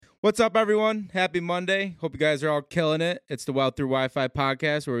What's up, everyone? Happy Monday. Hope you guys are all killing it. It's the Wealth Through Wi-Fi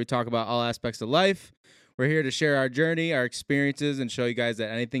podcast where we talk about all aspects of life. We're here to share our journey, our experiences, and show you guys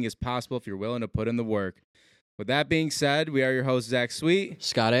that anything is possible if you're willing to put in the work. With that being said, we are your hosts, Zach Sweet.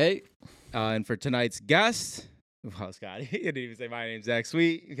 Scott A. And for tonight's guest, well, Scott, he didn't even say my name's Zach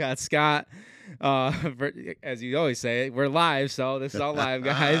Sweet. You got Scott. As you always say, we're live, so this is all live,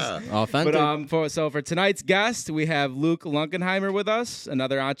 guys. Authentic. But for tonight's guest, we have Luke Lunkenheimer with us,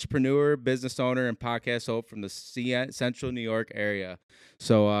 another entrepreneur, business owner, and podcast host from the Central New York area.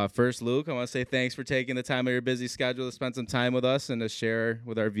 So first, Luke, I want to say thanks for taking the time of your busy schedule to spend some time with us and to share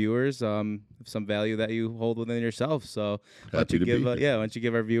with our viewers some value that you hold within yourself. So why don't you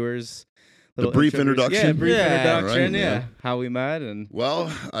give our viewers the brief introduction? Yeah, brief introduction. Right, yeah, how we met and well,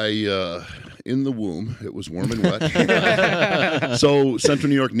 I in the womb it was warm and wet. So Central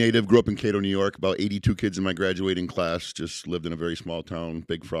New York native, grew up in Cato, New York. About 82 kids in my graduating class. Just lived in a very small town,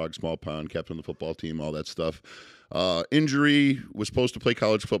 big frog, small pond. Captain of the football team, all that stuff. Injury, was supposed to play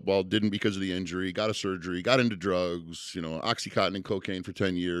college football, didn't because of the injury. Got a surgery, got into drugs. Oxycontin and cocaine for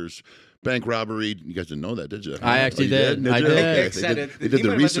 10 years. Bank robbery. You guys didn't know that, did you? I actually did. I did. Okay. They did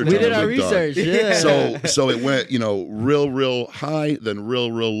the research. We did our research. Yeah. So it went, real high, then real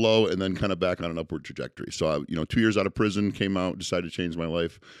low, and then kind of back on an upward trajectory. So 2 years out of prison, came out, decided to change my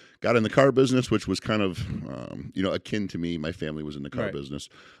life. Got in the car business, which was kind of, akin to me. My family was in the car business.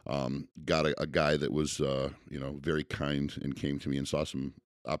 Got a guy that was, very kind and came to me and saw some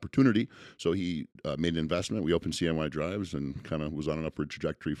opportunity. So he made an investment. We opened CNY Drives and kind of was on an upward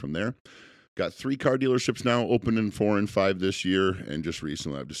trajectory from there. Got 3 car dealerships now, opening 4 and 5 this year. And just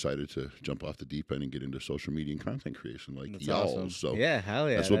recently I've decided to jump off the deep end and get into social media and content creation like that's y'all. Awesome. So yeah, hell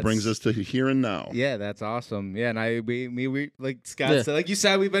yeah. That's what brings us to here and now. Yeah, that's awesome. Yeah, and we like Scott said, like you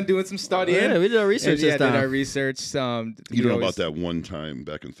said, we've been doing some studying. Yeah, we did our research this time. Did our research. You know about that one time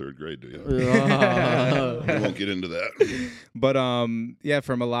back in 3rd grade, do you? We won't get into that. But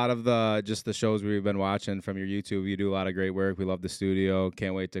from a lot of the shows we've been watching from your YouTube, you do a lot of great work. We love the studio.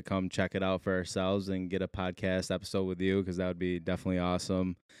 Can't wait to come check it out for ourselves and get a podcast episode with you because that would be definitely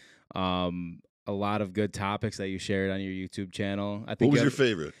awesome. A lot of good topics that you shared on your YouTube channel. I think. What was your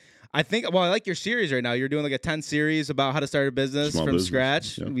favorite? I like your series right now. You're doing like a 10 series about how to start a business from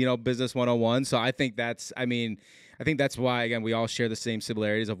scratch. Yeah. Business 101. So I think that's why, again, we all share the same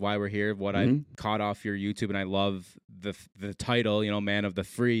similarities of why we're here, what I caught off your YouTube. And I love the title, Man of the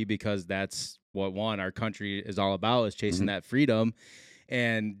Free, because that's what our country is all about, is chasing that freedom.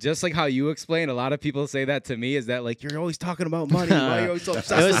 And just like how you explained, a lot of people say that to me, is that like, you're always talking about money. Why are you always so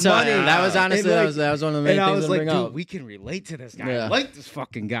obsessed with money? That was honestly, that was one of the main things I was like, bring up. We can relate to this guy. Yeah. I like this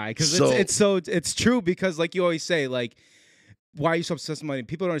fucking guy. Because it's true, because like you always say, like, why are you so obsessed with money?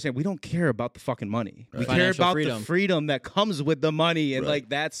 People don't understand. We don't care about the fucking money. Right. We care about the freedom that comes with the money. And like,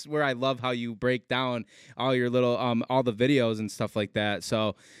 that's where I love how you break down all your little, all the videos and stuff like that.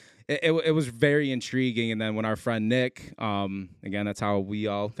 So it was very intriguing. And then when our friend Nick, again, that's how we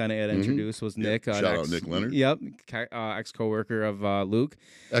all kind of got introduced, was Nick. Shout out Nick Leonard. Yep. Ex-coworker of Luke.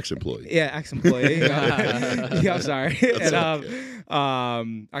 Ex-employee. Yeah, ex-employee. Yeah, I'm sorry.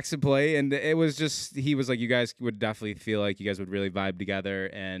 Ex-employee. And it was just, he was like, you guys would definitely feel like you guys would really vibe together,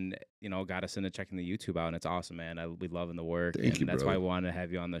 and, got us into checking the YouTube out. And it's awesome, man. We loving the work. Thank you, that's bro. why I wanted to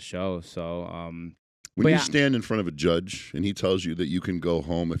have you on the show. So, when you stand in front of a judge and he tells you that you can go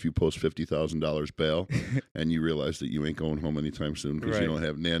home if you post $50,000 bail, and you realize that you ain't going home anytime soon because you don't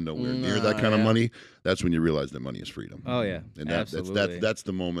have nowhere near that kind of money, that's when you realize that money is freedom. Oh yeah, and absolutely. That's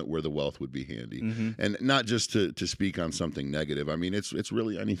the moment where the wealth would be handy, and not just to speak on something negative. I mean, it's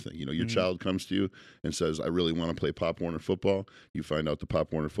really anything. Your child comes to you and says, "I really want to play Pop Warner football." You find out the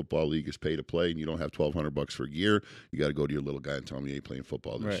Pop Warner Football League is pay to play, and you don't have $1,200 for gear. You got to go to your little guy and tell him you ain't playing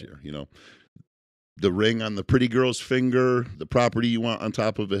football this year. The ring on the pretty girl's finger, the property you want on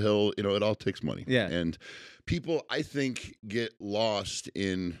top of a hill, it all takes money. Yeah. And people, I think, get lost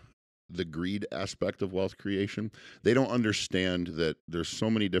in the greed aspect of wealth creation. They don't understand that there's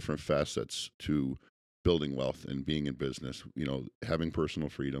so many different facets to building wealth and being in business, having personal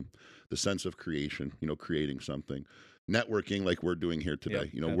freedom, the sense of creation, creating something. Networking like we're doing here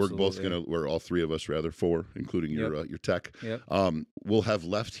today. We're all 3 of us, rather 4, including your tech. Yep. We'll have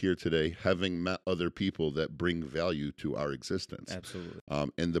left here today having met other people that bring value to our existence. Absolutely.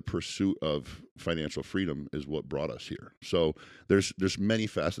 And the pursuit of financial freedom is what brought us here. So there's many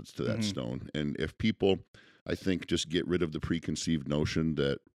facets to that stone. And if people, I think, just get rid of the preconceived notion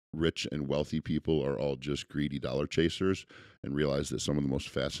that rich and wealthy people are all just greedy dollar chasers, and realize that some of the most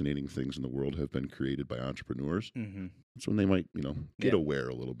fascinating things in the world have been created by entrepreneurs. Mm-hmm. That's when they might, get aware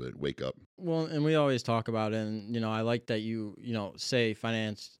a little bit, wake up. Well, and we always talk about it, and, I like that you say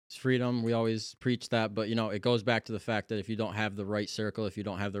finance freedom. We always preach that, but, it goes back to the fact that if you don't have the right circle, if you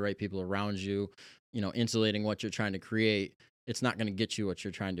don't have the right people around you, insulating what you're trying to create, it's not going to get you what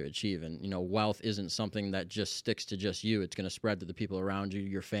you're trying to achieve. And, wealth isn't something that just sticks to just you. It's going to spread to the people around you,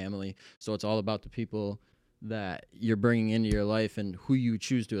 your family. So it's all about the people that you're bringing into your life and who you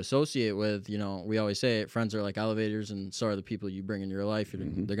choose to associate with. We always say friends are like elevators, and so are the people you bring in your life.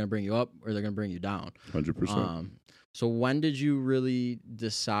 Mm-hmm. They're going to bring you up or they're going to bring you down. 100%. So when did you really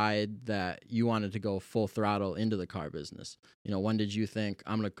decide that you wanted to go full throttle into the car business? When did you think,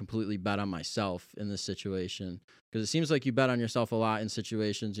 I'm going to completely bet on myself in this situation? Because it seems like you bet on yourself a lot in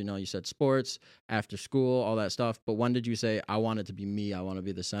situations, you said sports, after school, all that stuff. But when did you say, I want it to be me, I want to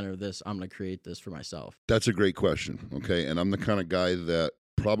be the center of this, I'm going to create this for myself? That's a great question, okay? And I'm the kind of guy that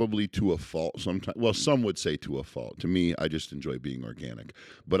probably to a fault sometimes. Well, some would say to a fault. To me, I just enjoy being organic.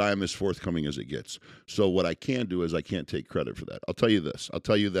 But I am as forthcoming as it gets. So what I can do is I can't take credit for that. I'll tell you this. I'll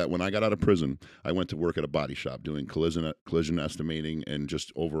tell you that when I got out of prison, I went to work at a body shop doing collision estimating and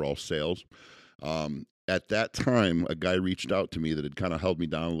just overall sales. At that time, a guy reached out to me that had kind of held me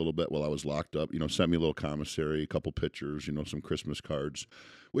down a little bit while I was locked up, sent me a little commissary, a couple pictures, some Christmas cards,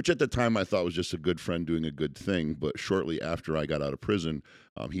 which at the time I thought was just a good friend doing a good thing. But shortly after I got out of prison,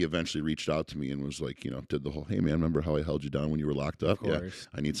 he eventually reached out to me and was like, did the whole, hey man, remember how I held you down when you were locked up? Yeah,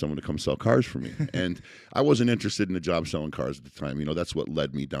 I need someone to come sell cars for me. And I wasn't interested in a job selling cars at the time. That's what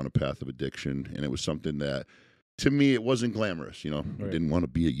led me down a path of addiction. And it was something that, to me, it wasn't glamorous. I didn't want to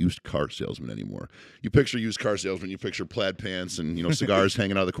be a used car salesman anymore. You picture used car salesman, you picture plaid pants and, cigars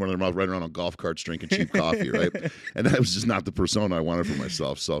hanging out of the corner of their mouth, riding around on golf carts, drinking cheap coffee, right? And that was just not the persona I wanted for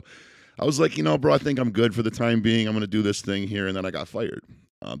myself. So I was like, bro, I think I'm good for the time being. I'm going to do this thing here. And then I got fired.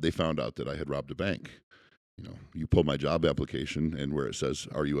 They found out that I had robbed a bank. You pull my job application, and where it says,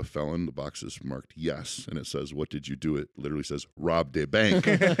 are you a felon? The box is marked yes. And it says, what did you do? It literally says, robbed a bank.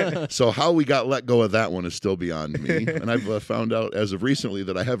 So how we got let go of that one is still beyond me. And I've found out as of recently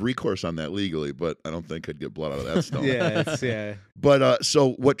that I have recourse on that legally, but I don't think I'd get blood out of that stone. Yeah. But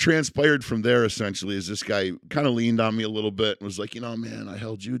so what transpired from there essentially is this guy kind of leaned on me a little bit and was like, man, I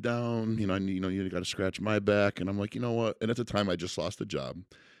held you down. You got to scratch my back. And I'm like, you know what? And at the time I just lost a job.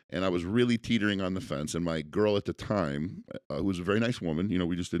 And I was really teetering on the fence. And my girl at the time, who was a very nice woman,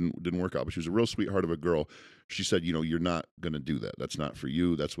 we just didn't work out, but she was a real sweetheart of a girl. She said, you're not going to do that. That's not for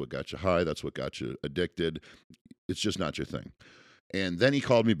you. That's what got you high. That's what got you addicted. It's just not your thing. And then he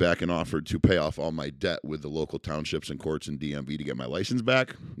called me back and offered to pay off all my debt with the local townships and courts and DMV to get my license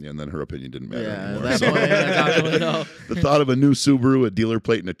back. And then her opinion didn't matter anymore. The thought of a new Subaru, a dealer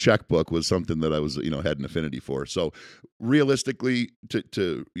plate, and a checkbook was something that I was, had an affinity for. So realistically,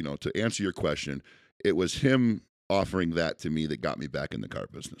 to answer your question, it was him offering that to me that got me back in the car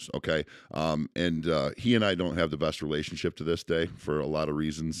business. Okay. And he and I don't have the best relationship to this day for a lot of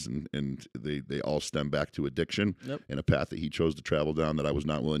reasons. And they all stem back to addiction and a path that he chose to travel down that I was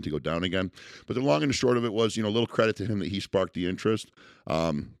not willing to go down again. But the long and the short of it was, a little credit to him that he sparked the interest.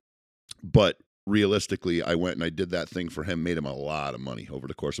 But realistically, I went and I did that thing for him, made him a lot of money over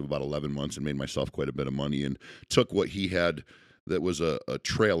the course of about 11 months and made myself quite a bit of money and took what he had that was a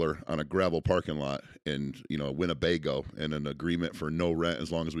trailer on a gravel parking lot in Winnebago and an agreement for no rent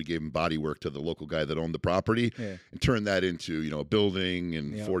as long as we gave him body work to the local guy that owned the property and turned that into a building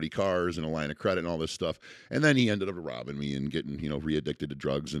and 40 cars and a line of credit and all this stuff. And then he ended up robbing me and getting re-addicted to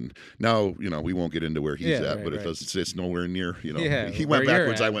drugs. And now we won't get into where he's at, but it's nowhere near he went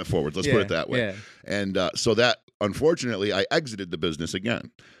backwards, I went forwards. Let's put it that way. And so that unfortunately I exited the business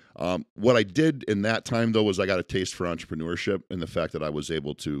again. What I did in that time, though, was I got a taste for entrepreneurship and the fact that I was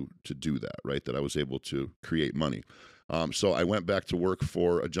able to do that, right? That I was able to create money. So I went back to work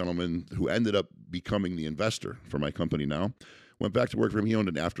for a gentleman who ended up becoming the investor for my company now. Went back to work for him. He owned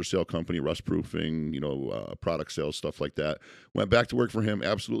an after-sale company, rust proofing, product sales, stuff like that. Went back to work for him,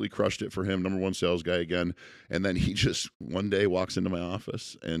 absolutely crushed it for him, number one sales guy again. And then he just one day walks into my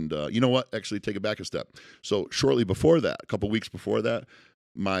office and, you know what? Actually, take it back a step. So shortly before that, a couple weeks before that,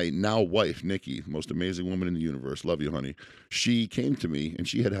 my now wife, Nikki, the most amazing woman in the universe, love you, honey, she came to me and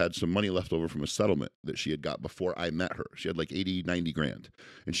she had some money left over from a settlement that she had got before I met her. She had like 80, 90 grand.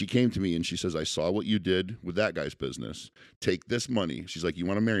 And she came to me and she says, I saw what you did with that guy's business. Take this money. She's like, you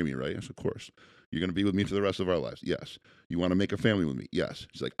want to marry me, right? I said, of course. You're going to be with me for the rest of our lives? Yes. You want to make a family with me? Yes.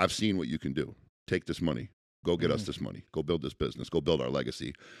 She's like, I've seen what you can do. Take this money. Go get us this money. Go build this business. Go build our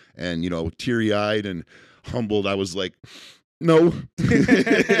legacy. And, teary-eyed and humbled, I was like, no.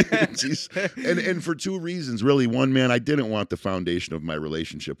 and for two reasons, really. One, man, I didn't want the foundation of my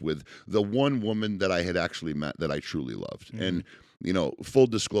relationship with the one woman that I had actually met that I truly loved. Mm-hmm. And, you know, full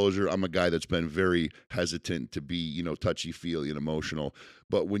disclosure, I'm a guy that's been very hesitant to be, you know, touchy-feely and emotional.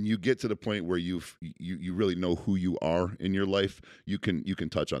 But when you get to the point where you really know who you are in your life, you can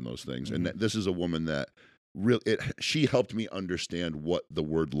touch on those things. Mm-hmm. And this is a woman that she helped me understand what the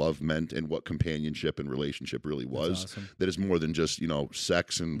word love meant and what companionship and relationship really was. Awesome. That is more than just, you know,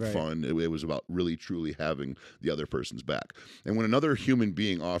 sex and fun. It was about really truly having the other person's back. And when another human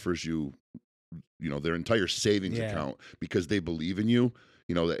being offers you, you know, their entire savings account because they believe in you,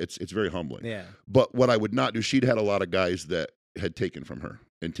 you know, it's very humbling. Yeah. But what I would not do, she'd had a lot of guys that had taken from her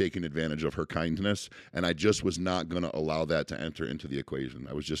and taken advantage of her kindness, and I just was not going to allow that to enter into the equation.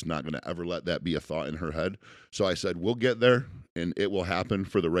 I was just not going to ever let that be a thought in her head. So I said, we'll get there, and it will happen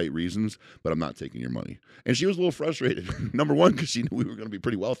for the right reasons, but I'm not taking your money. And she was a little frustrated. Number one, because she knew we were going to be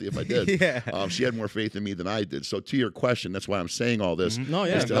pretty wealthy if I did. She had more faith in me than I did. So to your question, that's why I'm saying all this,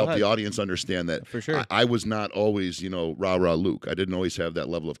 is to help the audience understand that for sure. I was not always, you know, rah-rah Luke. I didn't always have that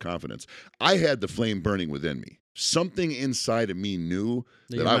level of confidence. I had the flame burning within me. Something inside of me knew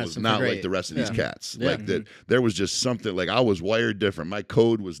that I was not like the rest of these cats. Like that there was just something, like I was wired different. My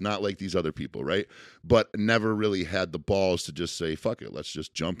code was not like these other people, right? But never really had the balls to just say, fuck it, let's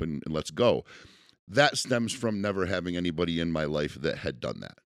just jump and let's go. That stems from never having anybody in my life that had done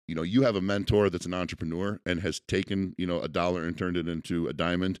that. You know, you have a mentor that's an entrepreneur and has taken, you know, $1 and turned it into a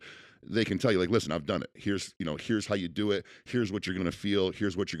diamond. They can tell you, like, listen, I've done it. Here's how you do it. Here's what you're going to feel.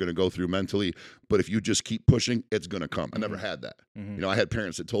 Here's what you're going to go through mentally. But if you just keep pushing, it's going to come. I never had that. Mm-hmm. You know, I had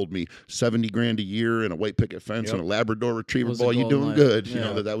parents that told me $70,000 a year and a white picket fence and a Labrador Retriever ball. You doing good. You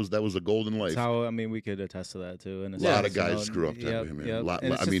know, that was a golden life. That's how, I mean, we could attest to that too. And a lot of guys screw up that way, man.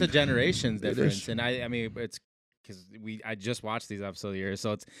 And it's just the generations difference. And I mean, it's because I just watched these episodes here,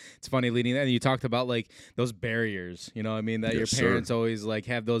 so it's funny leading. And you talked about like those barriers, you know what I mean, that your parents always like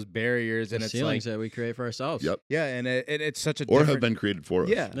have those barriers, and it's ceilings that we create for ourselves. Yep. Yeah, and it's such a have been created for us.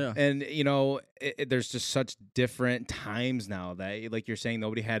 Yeah. And you know, there's just such different times now that, like you're saying,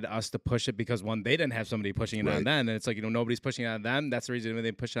 nobody had us to push it because one, they didn't have somebody pushing it on them, and it's like, you know, nobody's pushing it on them. That's the reason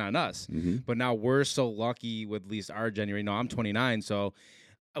they push it on us. Mm-hmm. But now we're so lucky with at least our generation. You know, I'm 29, so.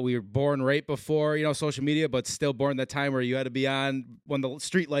 We were born right before, you know, social media, but still born that time where you had to be on when the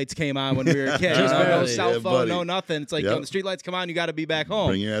street lights came on when we were a kid. No cell phone, no nothing. It's like when the street lights come on, you got to be back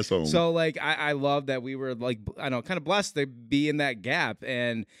home. Bring your ass home. So, like, I love that we were, like, I don't know, kind of blessed to be in that gap.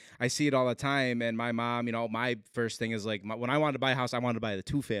 And I see it all the time. And my mom, you know, my first thing is, like, when I wanted to buy a house, I wanted to buy the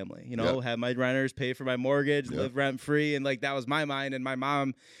 2-family, you know, have my renters pay for my mortgage, live rent-free. And, like, that was my mind. And my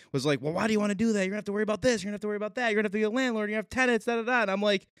mom was like, well, why do you want to do that? You're going to have to worry about this. You're going to have to worry about that. You're going to have to be a landlord. You have tenants, da-da-da. And I'm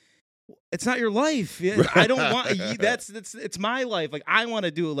like, it's not your life. I don't want it's my life. Like, I want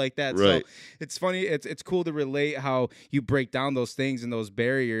to do it like that. Right. So it's funny. It's cool to relate how you break down those things and those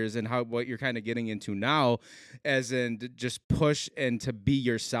barriers, and how what you're kind of getting into now, as in to just push and to be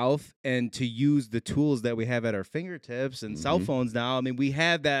yourself and to use the tools that we have at our fingertips and cell phones now. I mean, we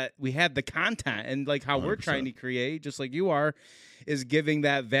have that. We have the content, and like how 100%. We're trying to create, just like you are, is giving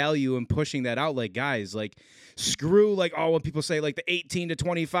that value and pushing that out. Like, guys, like, screw like when people say like the 18 to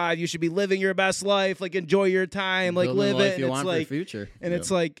 25, you should be living your best life, like enjoy your time, like live it. And it's like future. And it's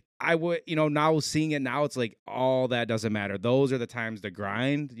like, I would, you know, now seeing it now, it's like all that doesn't matter. Those are the times to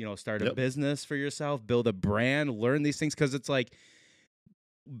grind, you know, start a business for yourself, build a brand, learn these things. Cause it's like,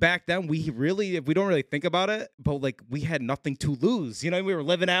 back then we really, if we don't really think about it, but like we had nothing to lose, you know, we were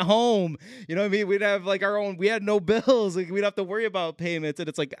living at home, you know what I mean? We'd have like our own, we had no bills, like we'd have to worry about payments. And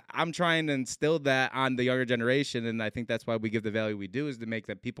it's like, I'm trying to instill that on the younger generation. And I think that's why we give the value we do, is to make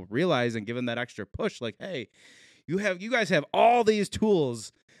that people realize and give them that extra push. Like, hey, you guys have all these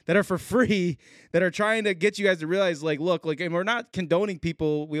tools that are for free, that are trying to get you guys to realize, like, look, like, and we're not condoning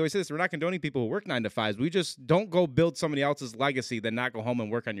people. We always say this, we're not condoning people who work 9 to 5s. We just don't go build somebody else's legacy, then not go home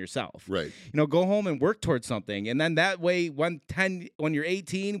and work on yourself. Right. You know, go home and work towards something. And then that way, when you're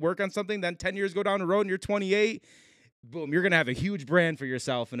 18, work on something, then 10 years go down the road and you're 28, boom, you're going to have a huge brand for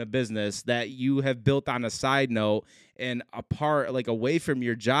yourself in a business that you have built on a side note and apart, like away from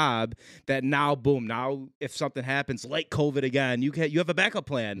your job, that now, boom, now if something happens like COVID again, you have a backup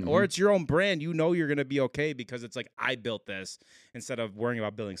plan, or it's your own brand. You know you're going to be okay because it's like, I built this, instead of worrying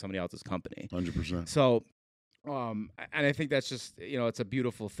about building somebody else's company. 100%. So, and I think that's just, you know, it's a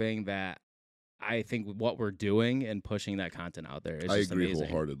beautiful thing that I think what we're doing and pushing that content out there is I just agree amazing.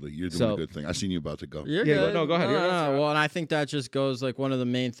 wholeheartedly. You're doing a good thing. I seen you about to go. You're good. Good. No, go ahead. No. Well, and I think that just goes like one of the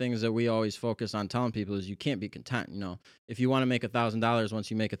main things that we always focus on telling people is you can't be content. You know, if you want to make $1,000,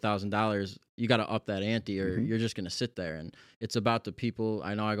 once you make $1,000, you got to up that ante, or you're just going to sit there. And it's about the people.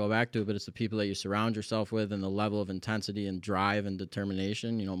 I know I go back to it, but it's the people that you surround yourself with, and the level of intensity and drive and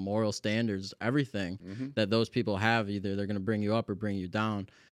determination. You know, moral standards, everything that those people have. Either they're going to bring you up or bring you down.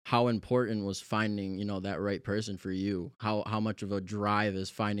 How important was finding, you know, that right person for you? How much of a drive is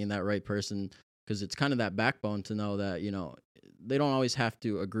finding that right person? Because it's kind of that backbone to know that, you know, they don't always have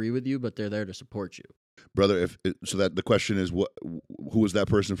to agree with you, but they're there to support you. Brother, so that the question is, who was that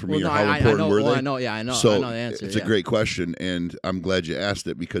person for me, or how important were they? I know the answer. It's a great question, and I'm glad you asked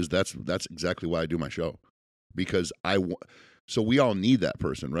it, because that's exactly why I do my show. Because so we all need that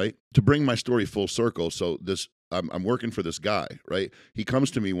person, right? To bring my story full circle. So I'm working for this guy, right? He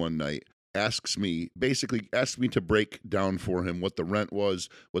comes to me one night, asks me to break down for him what the rent was,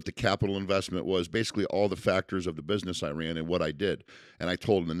 what the capital investment was, basically all the factors of the business I ran and what I did. And I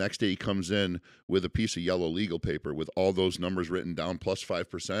told him. The next day he comes in with a piece of yellow legal paper with all those numbers written down plus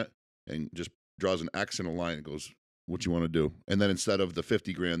 5%, and just draws an X and a line and goes, "What you want to do?" And then instead of the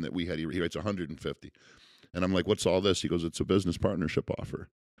 50 grand that we had, he writes 150. And I'm like, "What's all this?" He goes, "It's a business partnership offer."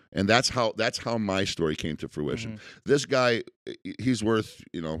 And that's how my story came to fruition. This guy, he's worth,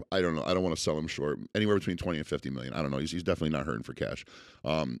 you know, I don't know. I don't want to sell him short. Anywhere between 20 and 50 million. I don't know. He's definitely not hurting for cash.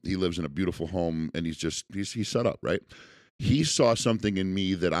 He lives in a beautiful home, and he's set up, right? He saw something in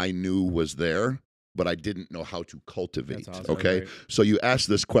me that I knew was there, but I didn't know how to cultivate. That's awesome. Okay. Right. So you asked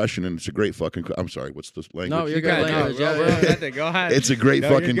this question, and it's a great fucking, I'm sorry, what's this language? No, you're good. Go ahead. It's a great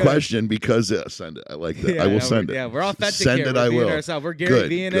fucking question, because send it. I like that. I will send it. Yeah, we're authentic send here. It, we're I will. Ourselves. We're Gary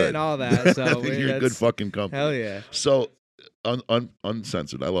Vee-ing it and all that. So I think you're a good fucking company. Hell yeah. So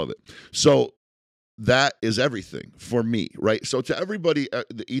uncensored. I love it. So that is everything for me, right? So to everybody,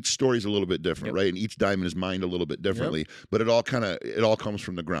 each story is a little bit different, right? And each diamond is mined a little bit differently, but it all comes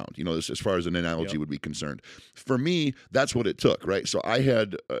from the ground, you know, as far as an analogy would be concerned. For me, that's what it took, right? So I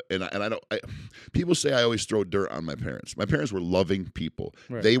had, people say I always throw dirt on my parents. My parents were loving people.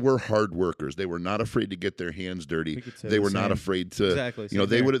 Right. They were hard workers. They were not afraid to get their hands dirty. They were not afraid to, you know,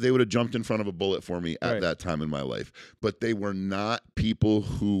 they would have jumped in front of a bullet for me at that time in my life. But they were not people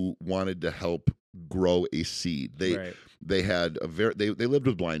who wanted to help grow a seed. They had they lived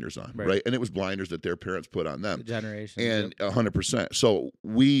with blinders on, right? And it was blinders that their parents put on them. The generation. And 100%. So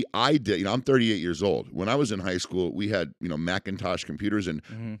I did, you know, I'm 38 years old. When I was in high school, we had, you know, Macintosh computers and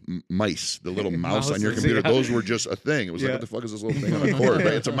mice, the little mouse on your computer. Those were just a thing. It was like, what the fuck is this little thing on a cord,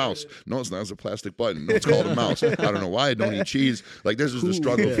 right? It's a mouse. No, it's not. It's a plastic button. No, it's called a mouse. I don't know why I don't eat cheese. Like, this is the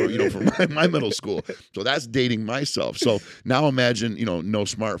struggle for my middle school. So that's dating myself. So now imagine, you know, no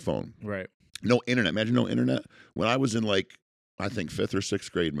smartphone. Right. No internet. Imagine no internet. When I was in, like, I think 5th or 6th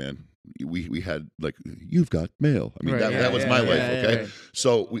grade, man, we had, like, you've got mail. I mean, that was my life, okay?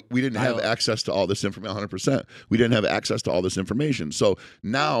 So we didn't have access to all this information, 100%. We didn't have access to all this information. So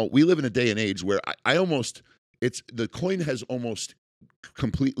now we live in a day and age where the coin has almost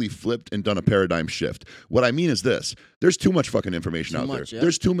completely flipped and done a paradigm shift. What I mean is this: there's too much fucking information out there.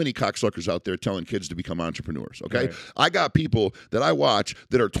 There's too many cocksuckers out there telling kids to become entrepreneurs, okay? Right. I got people that I watch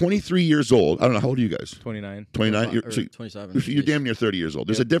that are 23 years old. I don't know, how old are you guys? 29. 29? You're 27. You're damn near 30 years old.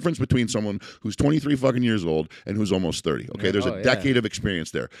 There's a difference between someone who's 23 fucking years old and who's almost 30, okay? There's a decade of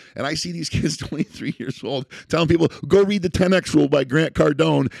experience there. And I see these kids 23 years old telling people, go read the 10X Rule by Grant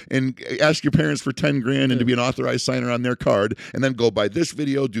Cardone and ask your parents for 10 grand and to be an authorized signer on their card, and then go buy this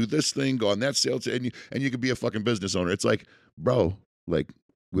video, do this thing, go on that sales, and you could be a fucking business owner. It's like, bro, like,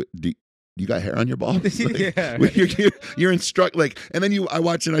 you got hair on your balls? Like, you're instruct, like, and then I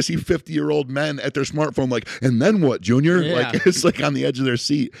watch and I see 50-year-old men at their smartphone, like, and then what, Junior? Like, it's like on the edge of their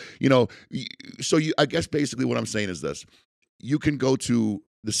seat, you know. So I guess basically what I'm saying is this: you can go to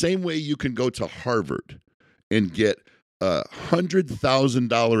the same way you can go to Harvard and get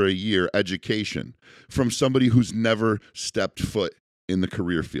 $100,000 a year education from somebody who's never stepped foot in the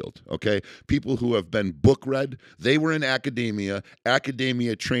career field, okay? People who have been book read, they were in academia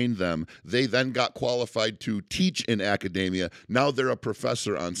trained them, they then got qualified to teach in academia, now they're a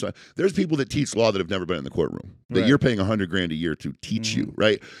professor on site. There's people that teach law that have never been in the courtroom, that you're paying $100,000 a year to teach you,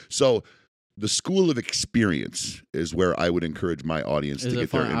 right? So the school of experience is where I would encourage my audience to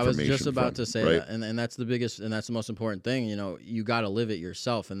get their information. I was just about to say that, and that's the biggest, and that's the most important thing. You know, you got to live it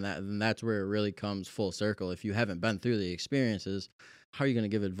yourself, and that's where it really comes full circle. If you haven't been through the experiences, how are you going to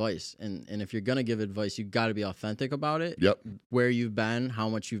give advice? And if you're going to give advice, you got to be authentic about it. Yep. Where you've been, how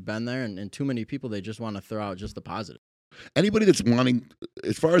much you've been there, and too many people, they just want to throw out just the positive. Anybody that's wanting,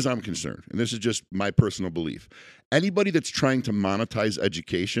 as far as I'm concerned, and this is just my personal belief, anybody that's trying to monetize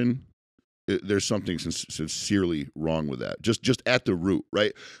education, there's something sincerely wrong with that. Just at the root,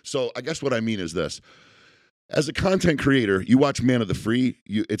 right? So I guess what I mean is this. As a content creator, you watch Man of the Free.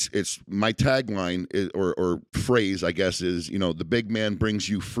 It's my tagline or phrase, I guess, is the big man brings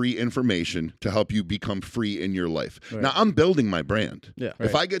you free information to help you become free in your life. Right. Now I'm building my brand. Yeah,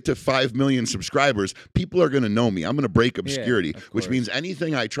 if I get to 5 million subscribers, people are going to know me. I'm going to break obscurity, which means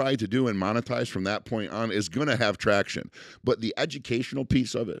anything I try to do and monetize from that point on is going to have traction. But the educational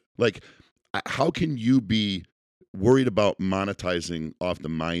piece of it, like, how can you be worried about monetizing off the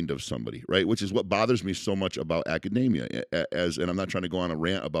mind of somebody, right? Which is what bothers me so much about academia. And I'm not trying to go on a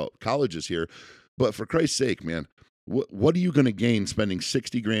rant about colleges here, but for Christ's sake, man, what are you going to gain spending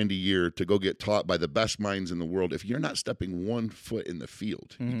 $60,000 a year to go get taught by the best minds in the world if you're not stepping 1 foot in the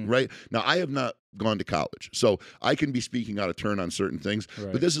field, right? Now, I have not gone to college, so I can be speaking out of turn on certain things,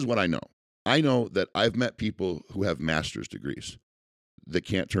 but this is what I know. I know that I've met people who have master's degrees that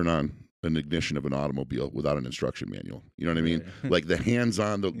can't turn on an ignition of an automobile without an instruction manual. You know what I mean? Like the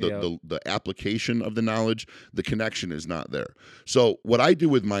hands-on, the application of the knowledge, the connection is not there. So what I do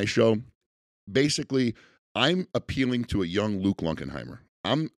with my show, basically, I'm appealing to a young Luke Lunkenheimer.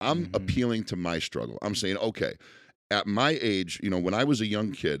 I'm appealing to my struggle. I'm saying, okay, at my age, when I was a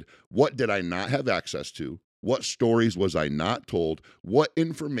young kid, what did I not have access to? What stories was I not told? What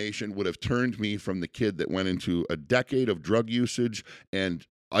information would have turned me from the kid that went into a decade of drug usage and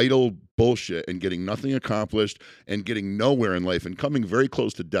idle bullshit and getting nothing accomplished and getting nowhere in life and coming very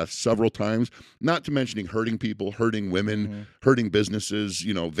close to death several times, not to mentioning hurting people, hurting women, hurting businesses,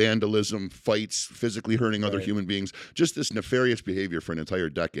 vandalism, fights, physically hurting other human beings, just this nefarious behavior for an entire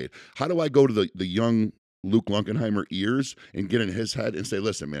decade. How do I go to the young Luke Lunkenheimer ears and get in his head and say,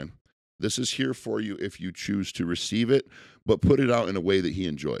 listen, man, this is here for you if you choose to receive it, but put it out in a way that he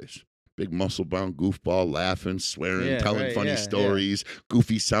enjoys. Big muscle-bound goofball, laughing, swearing, telling funny stories,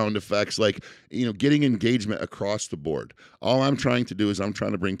 goofy sound effects, like, getting engagement across the board. All I'm trying to do is I'm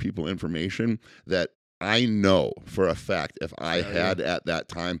trying to bring people information that I know for a fact if I had at that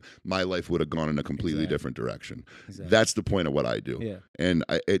time, my life would have gone in a completely different direction. That's the point of what I do. Yeah. And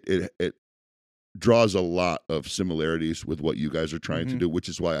it draws a lot of similarities with what you guys are trying to do, which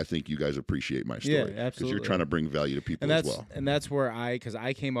is why I think you guys appreciate my story. Yeah, absolutely. Because you're trying to bring value to people as well. And that's where because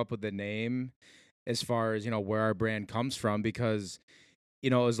I came up with the name as far as, where our brand comes from, because,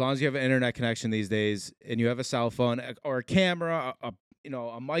 as long as you have an internet connection these days and you have a cell phone or a camera,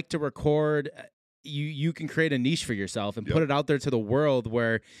 a mic to record, you can create a niche for yourself and put it out there to the world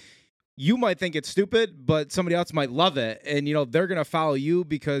where you might think it's stupid, but somebody else might love it. And, they're going to follow you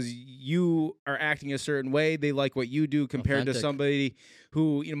because you are acting a certain way. They like what you do compared to somebody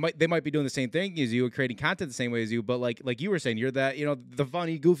who, they might be doing the same thing as you and creating content the same way as you. But like you were saying, you're that, the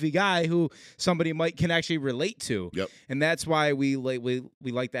funny, goofy guy who somebody can actually relate to. Yep. And that's why we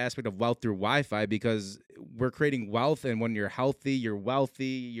like the aspect of wealth through Wi-Fi, because we're creating wealth. And when you're healthy, you're wealthy,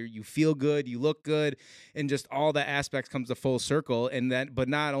 you feel good, you look good, and just all the aspects comes to full circle. And then, but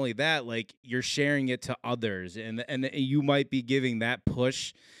not only that, like, you're sharing it to others, and you might be giving that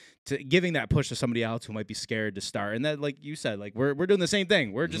push to somebody else who might be scared to start. And that, like you said, like we're doing the same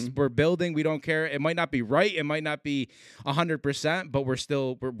thing. We're just we're building. We don't care. It might not be right. It might not be 100%, but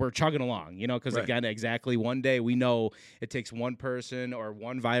we're chugging along. Because again, exactly, one day we know it takes one person or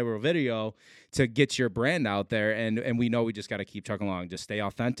one viral video to get your brand out there, and we know we just got to keep chugging along. Just stay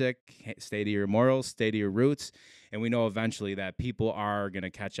authentic, stay to your morals, stay to your roots. And we know eventually that people are going to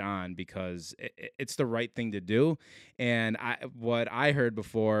catch on because it's the right thing to do. And what I heard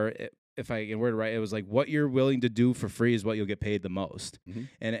before, if I can word it right, it was like, what you're willing to do for free is what you'll get paid the most.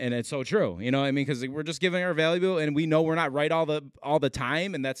 And it's so true. You know what I mean? Because we're just giving our valuable, and we know we're not right all the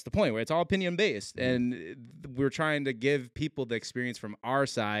time. And that's the point, where it's all opinion based. And we're trying to give people the experience from our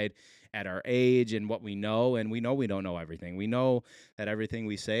side at our age and what we know. And we know we don't know everything. We know that everything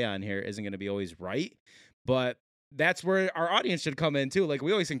we say on here isn't going to be always right. But that's where our audience should come in too. Like,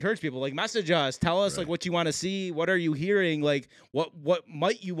 we always encourage people, like, message us, tell us like what you want to see, what are you hearing, like what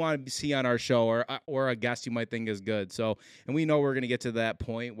might you want to see on our show, or a guest you might think is good. So, and we know we're going to get to that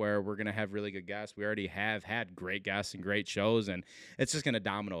point where we're going to have really good guests. We already have had great guests and great shows, and it's just going to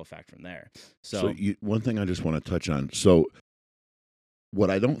domino effect from there. So one thing I just want to touch on. So what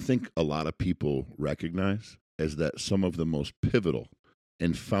I don't think a lot of people recognize is that some of the most pivotal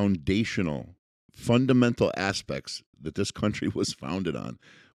and fundamental aspects that this country was founded on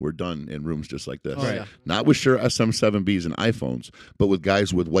were done in rooms just like this. Oh, yeah. Not with Shure SM7Bs and iPhones, but with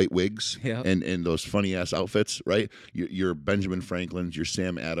guys with white wigs Yep. and those funny ass outfits, right? Your Benjamin Franklins, your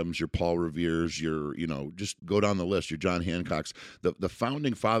Sam Adams, your Paul Revere's, your, just go down the list, your John Hancocks, the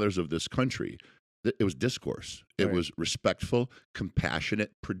founding fathers of this country. It was discourse. It Right. was respectful,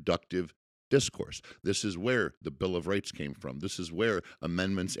 compassionate, productive discourse. This is where the Bill of Rights came from. This is where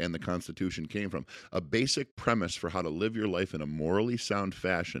amendments and the Constitution came from. A basic premise for how to live your life in a morally sound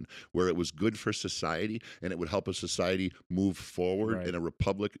fashion where it was good for society and it would help a society move forward Right. in a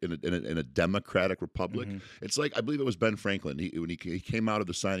republic, in a democratic republic. Mm-hmm. It's like, I believe it was Ben Franklin. When he came out of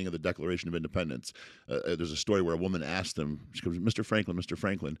the signing of the Declaration of Independence, there's a story where a woman asked him, she goes, Mr.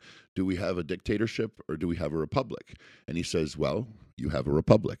 Franklin, do we have a dictatorship or do we have a republic? And he says, well, you have a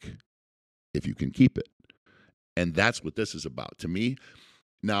republic if you can keep it. And that's what this is about. To me,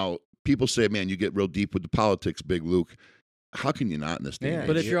 now, people say, man, you get real deep with the politics, Big Luke. How can you not in this day? Yeah.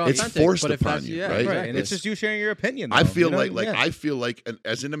 But if you're it's authentic, forced but if upon that's, you, yeah, right? Right, and it's just you sharing your opinion. Though, I feel you know? I feel like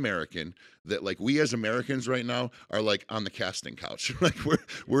as an American that like we as Americans right now are like on the casting couch. Like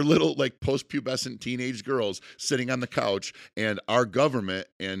we're little like post-pubescent teenage girls sitting on the couch, and our government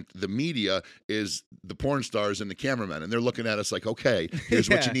and the media is the porn stars and the cameramen, and they're looking at us like, okay, here's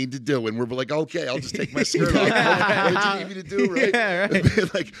what you need to do, and we're like, okay, I'll just take my skirt off. What do you need me to do, right? Yeah,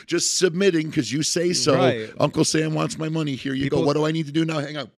 right. Like just submitting because you say so. Right. Uncle Sam wants my money. Here you go. What do I need to do now?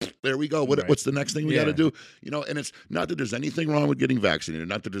 Hang on. There we go. What's the next thing we got to do? And it's not that there's anything wrong with getting vaccinated,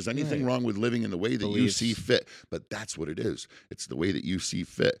 not that there's anything wrong with living in the way that you see fit, but that's what it is. It's the way that you see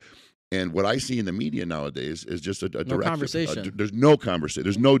fit. And what I see in the media nowadays is just a direct conversation. There's no conversation.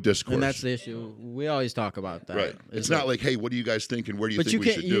 There's no discourse. And that's the issue. We always talk about that. Right. It's not like, hey, what do you guys think and where do you think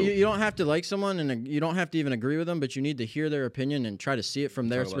we should do? You don't have to like someone and you don't have to even agree with them, but you need to hear their opinion and try to see it from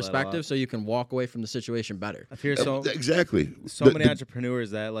their perspective so you can walk away from the situation better. I hear exactly. So many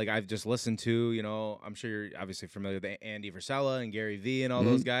entrepreneurs that like I've just listened to, I'm sure you're obviously familiar with Andy Frisella and Gary Vee and all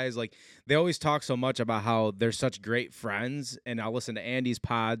those guys. Like they always talk so much about how they're such great friends, and I'll listen to Andy's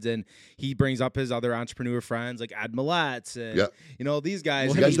pods and he brings up his other entrepreneur friends like Ed Miletz and these guys.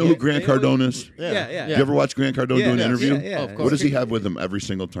 Well, you guys know who Grant Cardone is? Yeah. You ever watch Grant Cardone do an interview? Yeah, of course. What does he have with him every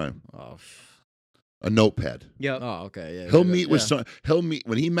single time? A notepad. Yeah. Oh, okay. Yeah. He'll meet with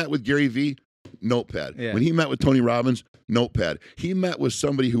when he met with Gary Vee, notepad. Yeah. When he met with Tony Robbins, notepad. He met with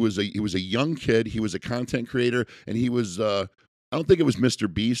somebody who was a young kid. He was a content creator, and he was I don't think it was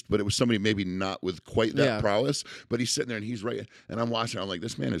Mr. Beast, but it was somebody maybe not with quite that prowess. But he's sitting there and he's writing, and I'm watching. I'm like,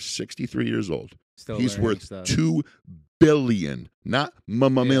 this man is 63 years old. He's worth $2 billion, not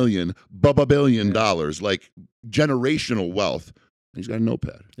million, $1 billion, like generational wealth. He's got a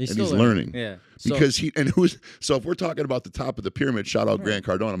notepad, and he's learning. Yeah, because so if we're talking about the top of the pyramid, shout out Grant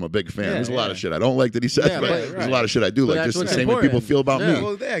Cardone. I'm a big fan. There's a lot of shit I don't like that he says, but there's a lot of shit I do like. Just the same way people feel about me.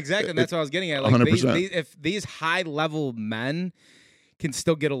 Well, yeah, exactly. And that's what I was getting at. Like 100%. if these high level men can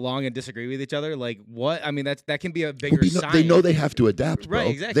still get along and disagree with each other, like what? I mean, that can be a bigger sign. They know they have to adapt, bro. Right,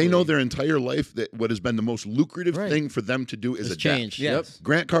 exactly. They know their entire life that what has been the most lucrative thing for them to do is adapt. Change. Yes.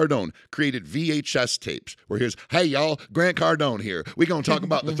 Grant Cardone created VHS tapes where here's, hey, y'all, Grant Cardone here. We're going to talk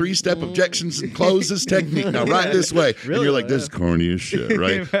about the 3-step objections and closes technique. Now, right this way. Really? And you're like, this is corny as shit,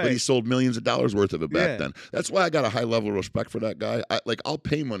 right? But he sold millions of dollars worth of it back then. That's why I got a high level of respect for that guy. I'll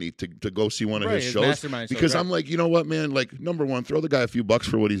pay money to go see one of his shows because I'm like, you know what, man? Like, number one, throw the guy a few bucks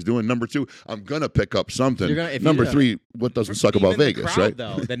for what he's doing. Number two, I'm gonna pick up something. Number three, what doesn't suck about Vegas, crowd, right?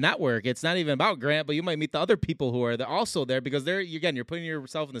 Though the network, it's not even about Grant, but you might meet the other people who are also there because you're putting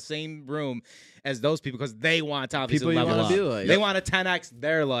yourself in the same room as those people because they want to obviously level up. Like, they want to 10x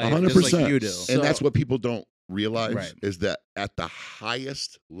their life 100%. just like you do. And that's what people don't realize is that at the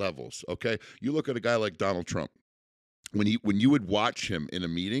highest levels, okay, you look at a guy like Donald Trump. When you would watch him in a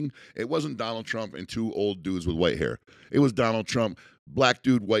meeting, it wasn't Donald Trump and two old dudes with white hair. It was Donald Trump, black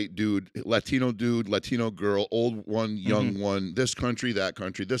dude, white dude, Latino girl, old one, young one, this country, that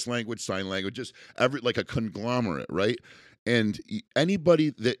country, this language, sign language, just like a conglomerate, right? And anybody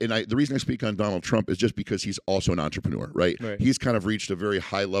the reason I speak on Donald Trump is just because he's also an entrepreneur, right? He's kind of reached a very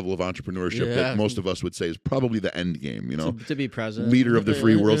high level of entrepreneurship that most of us would say is probably the end game, to be president, leader of the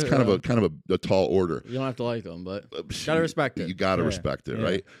free world is kind of a tall order. You don't have to like him, but gotta respect it. You gotta respect it,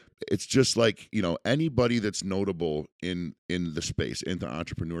 right? It's just like, anybody that's notable in the space, in the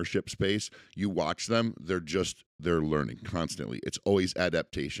entrepreneurship space, you watch them, they're learning constantly. It's always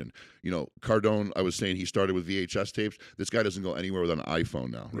adaptation. Cardone, I was saying he started with VHS tapes. This guy doesn't go anywhere with an iPhone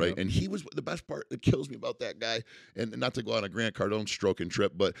now, right? And he was the best part that kills me about that guy, and not to go on a Grant Cardone stroke and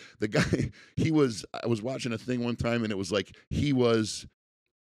trip, but the guy, I was watching a thing one time and it was like he was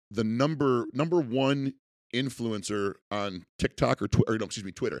the number one influencer on TikTok or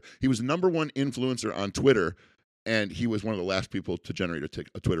Twitter. He was the number one influencer on Twitter, and he was one of the last people to generate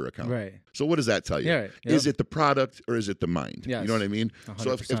a Twitter account. Right. So what does that tell you? Yeah, right. Yep. Is it the product or is it the mind? Yes. You know what I mean? 100%.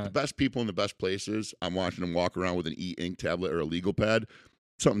 So if the best people in the best places, I'm watching them walk around with an e-ink tablet or a legal pad,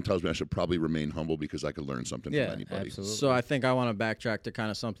 something tells me I should probably remain humble because I could learn something from anybody. Absolutely. So I think I want to backtrack to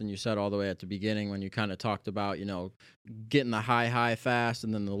kind of something you said all the way at the beginning when you kind of talked about, getting the high fast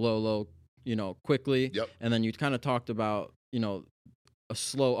and then the low, quickly. Yep. And then you kind of talked about, a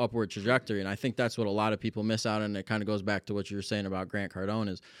slow upward trajectory. And I think that's what a lot of people miss out on. And it kind of goes back to what you were saying about Grant Cardone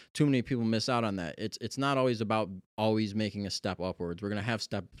is too many people miss out on that. It's not always about always making a step upwards. We're going to have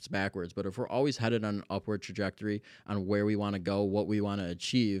steps backwards. But if we're always headed on an upward trajectory on where we want to go, what we want to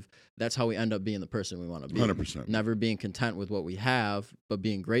achieve, that's how we end up being the person we want to be. 100%. Never being content with what we have, but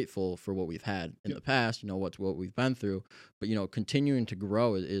being grateful for what we've had in the past, what we've been through. But, continuing to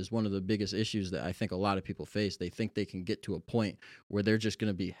grow is one of the biggest issues that I think a lot of people face. They think they can get to a point where they're just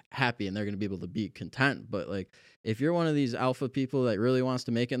going to be happy and they're going to be able to be content. But like, if you're one of these alpha people that really wants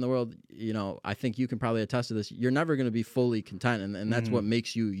to make it in the world, I think you can probably attest to this. You're never going to be fully content. And that's what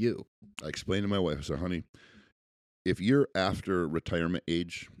makes you you. I explained to my wife, I said, honey, if you're after retirement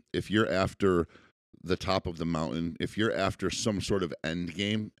age, if you're after the top of the mountain, if you're after some sort of end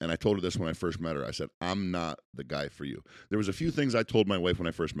game, and I told her this when I first met her, I said, I'm not the guy for you. There was a few things I told my wife when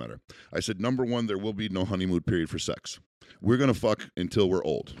I first met her. I said, number one, there will be no honeymoon period for sex. We're going to fuck until we're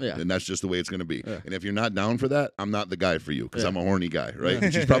old. Yeah. And that's just the way it's going to be. Yeah. And if you're not down for that, I'm not the guy for you because I'm a horny guy, right?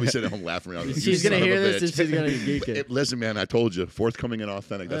 And she's probably sitting at home laughing around. She's going to hear this and she's going to geek it. Listen, man, I told you, forthcoming and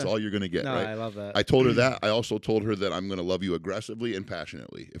authentic. That's all you're going to get, No, right? I love that. I told her that. I also told her that I'm going to love you aggressively and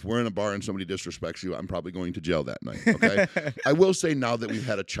passionately. If we're in a bar and somebody disrespects you, I'm probably going to jail that night, okay? I will say now that we've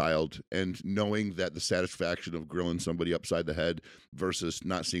had a child and knowing that the satisfaction of grilling somebody upside the head versus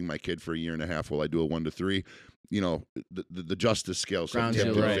not seeing my kid for a year and a half while I do a 1 to 3, the justice scale tipped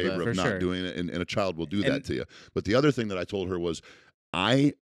in favor of not doing it, and a child will do that to you. But the other thing that I told her was,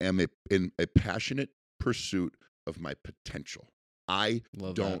 I am in a passionate pursuit of my potential. I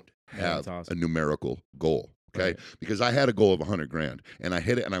don't have a numerical goal. Okay. Right. Because I had a goal of $100,000 and I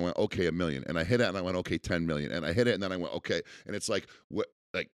hit it and I went, okay, $1 million. And I hit it and I went, okay, 10 million. And I hit it and then I went, okay. And it's like, what,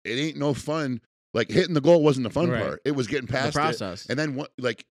 like, it ain't no fun. Like hitting the goal wasn't the fun part. It was getting past the process. It. And then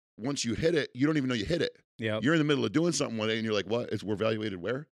once you hit it, you don't even know you hit it. Yep. You're in the middle of doing something one day and you're like, what? We're evaluated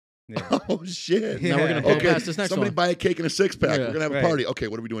where? Yeah. Oh, shit. Now we're going to pull past this next Somebody one. buy a cake and a 6-pack. Yeah. We're going to have a party. Okay,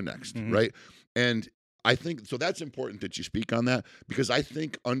 what are we doing next? Mm-hmm. Right? And I think, so that's important that you speak on that, because I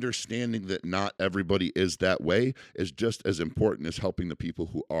think understanding that not everybody is that way is just as important as helping the people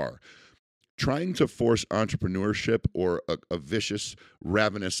who are. Trying to force entrepreneurship or a vicious,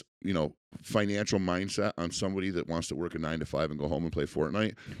 ravenous, financial mindset on somebody that wants to work a 9 to 5 and go home and play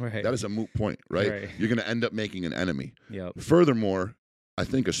Fortnite, that is a moot point, right? You're going to end up making an enemy. Yep. Furthermore, I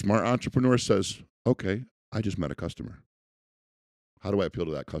think a smart entrepreneur says, okay, I just met a customer. How do I appeal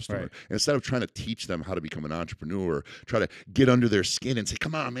to that customer? Right. And instead of trying to teach them how to become an entrepreneur, try to get under their skin and say,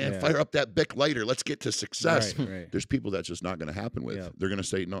 come on, man, fire up that Bic lighter. Let's get to success. Right. There's people that's just not going to happen with. Yep. They're going to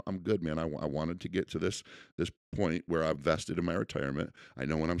say, no, I'm good, man. I wanted to get to this point where I'm vested in my retirement. I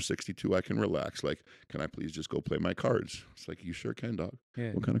know when I'm 62, I can relax. Like, can I please just go play my cards? It's like, you sure can, dog.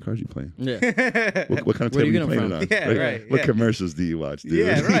 Yeah. What kind of cards are you playing? Yeah. What kind of table are you playing on? Yeah, right. What commercials do you watch, dude?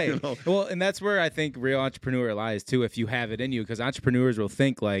 Yeah, right. Well, and that's where I think real entrepreneur lies too, if you have it in you, because entrepreneurs will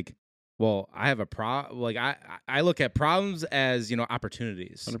think like, well, I have a I look at problems as,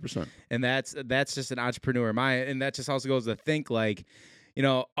 opportunities. 100%. And that's just an entrepreneur mind. And that just also goes to think like,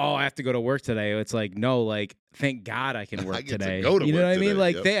 I have to go to work today. It's like, no, like, thank God I can work today. You know what I mean?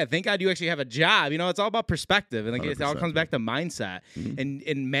 Like, thank God you actually have a job. It's all about perspective. And like, it all comes back to mindset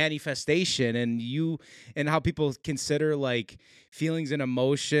and manifestation and how people consider like feelings and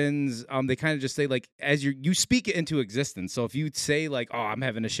emotions. They kind of just say like, as you speak it into existence. So if you say like, oh, I'm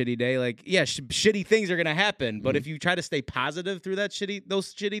having a shitty day, like, yeah, shitty things are going to happen. But if you try to stay positive through those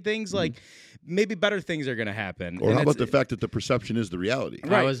shitty things, like maybe better things are going to happen. Or how about the fact that the perception is the reality?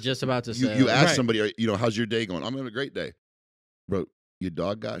 Right. I was just about to say. You ask somebody, how's your day going? I'm having a great day. Bro, your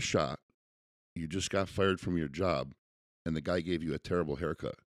dog got shot. You just got fired from your job, and the guy gave you a terrible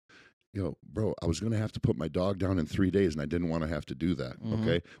haircut. Bro, I was going to have to put my dog down in 3 days, and I didn't want to have to do that,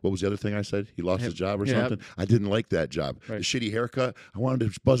 okay? What was the other thing I said? He lost his job or something? I didn't like that job. Right. The shitty haircut, I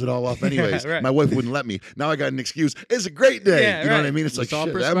wanted to buzz it all off anyways. My wife wouldn't let me. Now I got an excuse. It's a great day. You know what I mean? It's like,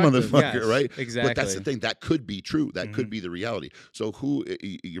 shit, that motherfucker, right? Exactly. But that's the thing. That could be true. That could be the reality. So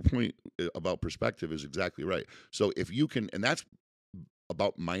your point about perspective is exactly right. So if you can, and that's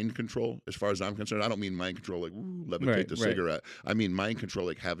about mind control as far as I'm concerned. I don't mean mind control like levitate the cigarette. I mean mind control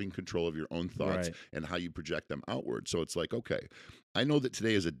like having control of your own thoughts and how you project them outward. So it's like, okay, I know that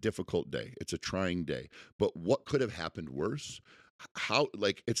today is a difficult day. It's a trying day. But what could have happened worse? How,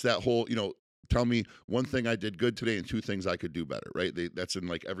 like, it's that whole, tell me one thing I did good today and two things I could do better, right? That's in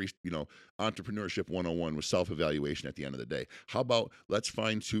like every, entrepreneurship 101 with self-evaluation at the end of the day. How about let's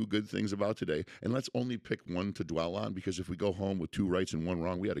find two good things about today and let's only pick one to dwell on, because if we go home with two rights and one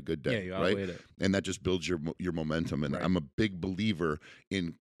wrong, we had a good day, right? And that just builds your momentum. And I'm a big believer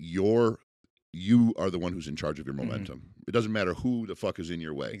in you are the one who's in charge of your momentum. It doesn't matter who the fuck is in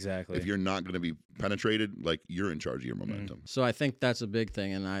your way. Exactly. If you're not going to be penetrated, like, you're in charge of your momentum. So I think that's a big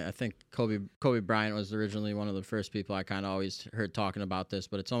thing. And I think Kobe Bryant was originally one of the first people I kind of always heard talking about this,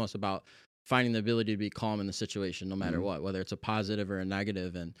 but it's almost about finding the ability to be calm in the situation, no matter what, whether it's a positive or a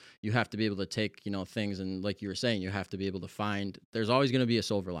negative. And you have to be able to take, things, and like you were saying, you have to be able to find, there's always going to be a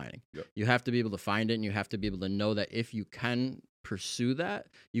silver lining. Yep. You have to be able to find it, and you have to be able to know that if you can pursue that,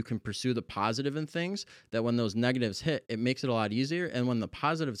 you can pursue the positive in things, that when those negatives hit, it makes it a lot easier. And when the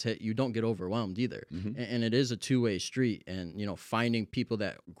positives hit, you don't get overwhelmed either. And it is a two-way street. And, finding people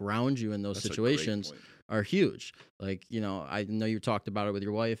that ground you in those situations are huge. Like, I know you talked about it with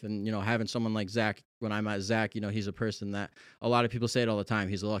your wife, and, having someone like Zach, when I met Zach, he's a person that a lot of people say it all the time.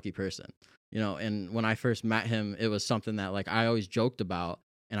 He's a lucky person, and when I first met him, it was something that, like, I always joked about,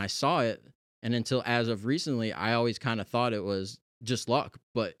 and I saw it. And until as of recently, I always kind of thought it was just luck.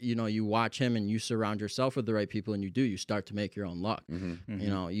 But, you watch him and you surround yourself with the right people, and you start to make your own luck.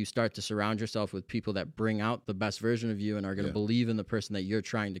 You start to surround yourself with people that bring out the best version of you and are going to believe in the person that you're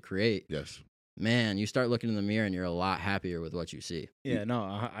trying to create. Yes. Man, you start looking in the mirror and you're a lot happier with what you see. Yeah, no,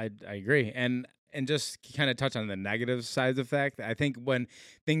 I agree. And just kind of touch on the negative sides of fact, I think when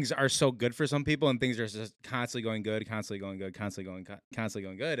things are so good for some people and things are just constantly going good,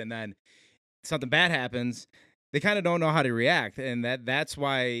 and then something bad happens, they kind of don't know how to react. And that's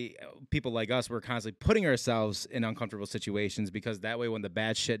why people like us, we're constantly putting ourselves in uncomfortable situations, because that way when the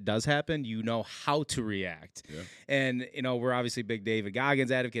bad shit does happen, you know how to react. Yeah. And, we're obviously big David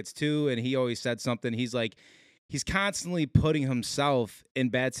Goggins advocates too. And he always said something. He's like, he's constantly putting himself in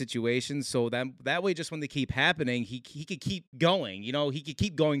bad situations, so that way, just when they keep happening, he could keep going. He could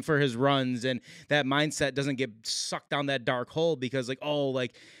keep going for his runs, and that mindset doesn't get sucked down that dark hole because,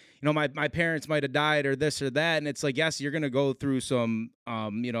 my parents might have died or this or that. And it's like, yes, you're going to go through some,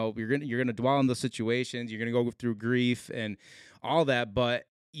 you're going to dwell on those situations. You're going to go through grief and all that. But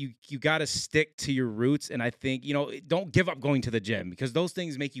you got to stick to your roots. And I think, don't give up going to the gym, because those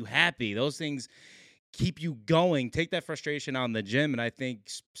things make you happy. Those things keep you going. Take that frustration out in the gym. And I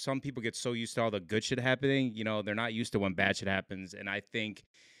think some people get so used to all the good shit happening. They're not used to when bad shit happens. And I think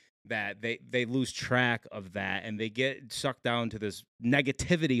that they lose track of that, and they get sucked down to this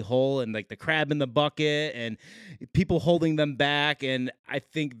negativity hole and like the crab in the bucket and people holding them back. And I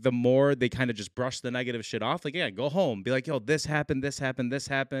think the more they kind of just brush the negative shit off, like, yeah, go home, be like, yo, this happened.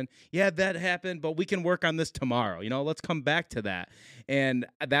 Yeah, that happened, but we can work on this tomorrow. Let's come back to that. And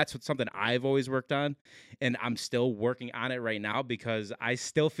that's something I've always worked on, and I'm still working on it right now, because I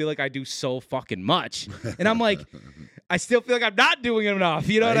still feel like I do so fucking much. And I'm like, I still feel like I'm not doing enough.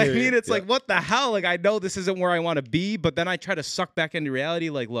 You know what I mean? It's like, what the hell? Like, I know this isn't where I want to be, but then I try to suck back into reality.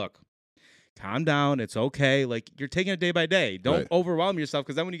 Like, look, calm down. It's okay. Like, you're taking it day by day. Don't overwhelm yourself,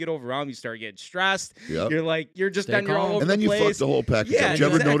 because then when you get overwhelmed, you start getting stressed. Yep. You're like, you're just on your own over the place. And then you fuck the whole package up. Did you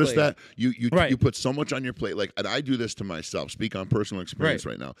ever notice that? You put so much on your plate. Like, and I do this to myself. Speak on personal experience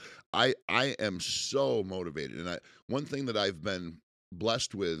right now. I am so motivated. And one thing that I've been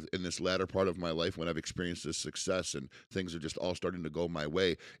blessed with in this latter part of my life, when I've experienced this success and things are just all starting to go my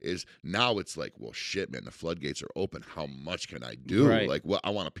way, is now it's like, well, shit, man, the floodgates are open. How much can I do? Like, well, I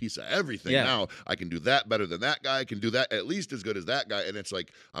want a piece of everything now. I can do that better than that guy. I can do that at least as good as that guy. And it's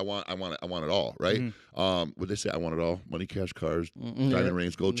like, I want it all, right? Would they say I want it all? Money, cash, cars, diamond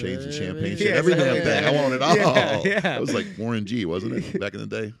rings, gold chains, and champagne shit. Every damn thing. I want it all. That was like Warren G, wasn't it? Back in the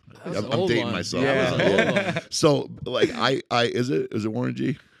day. I'm dating myself. So, like, is it Warren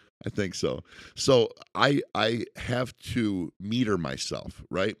G? I think so. So I have to meter myself,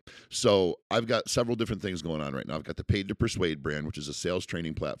 right? So I've got several different things going on right now. I've got the Paid to Persuade brand, which is a sales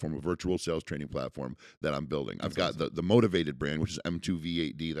training platform, a virtual sales training platform that I'm building. I've got the Motivated brand, which is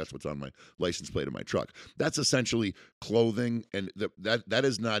M2V8D. That's what's on my license plate of my truck. That's essentially clothing, and that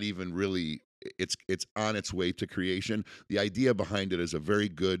is not even really. It's on its way to creation. The idea behind it is a very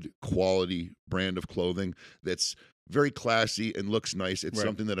good quality brand of clothing that's very classy and looks nice. It's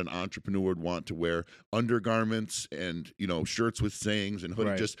something that an entrepreneur would want to wear. Undergarments and, shirts with sayings and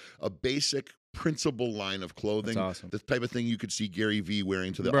hoodie, just a basic principal line of clothing. That's awesome. The type of thing you could see Gary Vee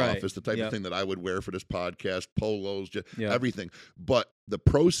wearing to the office, the type of thing that I would wear for this podcast, polos, everything. But the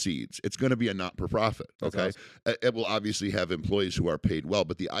proceeds, it's going to be a not-for-profit, okay? Awesome. It will obviously have employees who are paid well,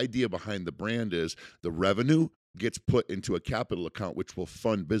 but the idea behind the brand is the revenue gets put into a capital account which will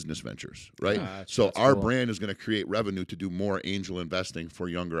fund business ventures, right? So our brand is going to create revenue to do more angel investing for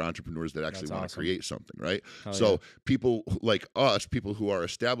younger entrepreneurs that actually want to create something, right? So people like us, people who are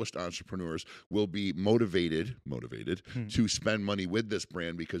established entrepreneurs, will be motivated to spend money with this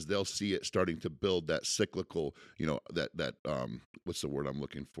brand because they'll see it starting to build that cyclical, that what's the word I'm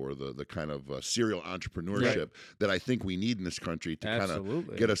looking for? The kind of serial entrepreneurship that I think we need in this country to kind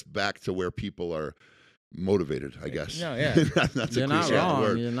of get us back to where people are motivated, I guess. No, yeah. That's You're a not cliche wrong.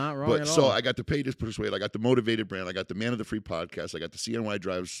 word. You're not wrong But at so all. I got the Pages Persuade, I got the Motivated brand, I got the Man of the Free podcast, I got the CNY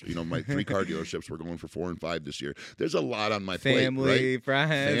Drives, my 3 car dealerships. We're going for 4 and 5 this year. There's a lot on my family, plate, right?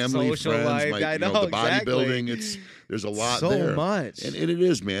 Family, social friends, life. I know, the bodybuilding. There's a lot there. So much. And it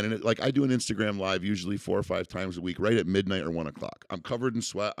is, man. And I do an Instagram live usually 4 or 5 times a week, right at midnight or 1 o'clock. I'm covered in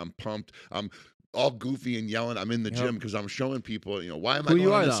sweat. I'm pumped. I'm all goofy and yelling. I'm in the gym because I'm showing people, why am I going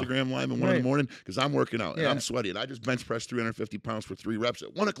on Instagram live at 1 in the morning? Because I'm working out and I'm sweaty and I just bench press 350 pounds for 3 reps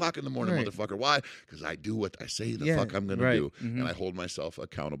at 1 o'clock in the morning, motherfucker. Why? Because I do what I say the fuck I'm going to do. And I hold myself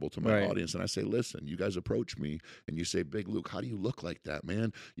accountable to my audience. And I say, listen, you guys approach me and you say, Big Luke, how do you look like that,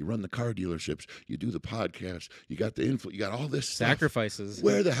 man? You run the car dealerships. You do the podcast. You got the info. You got all this sacrifices. Stuff.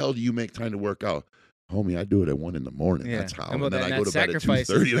 Where the hell do you make time to work out? Homie, I do it at 1 in the morning. Yeah. That's how. And then I go to bed at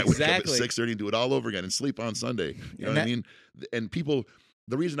 2:30 and I wake up at 6:30 and do it all over again and sleep on Sunday. You know what I mean? And people,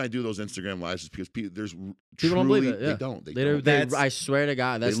 the reason I do those Instagram lives is because people don't believe it. Yeah. They don't. I swear to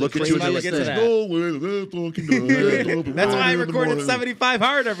God, that's they look the at you and they're craziest like, thing. no way, they're fucking doing it. That's why I recorded 75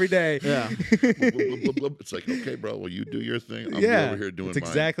 hard every day. Yeah. It's like, okay, bro, well, you do your thing. I'll be over here doing mine. That's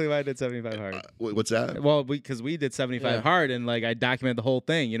exactly why I did 75 hard. What's that? Well, because we did 75 hard and I documented the whole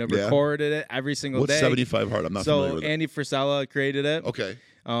thing, recorded it every single day. What's 75 hard? I'm not familiar with it. So Andy Frisella created it. Okay.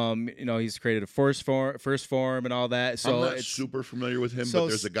 He's created a first form and all that. So I'm not super familiar with him, but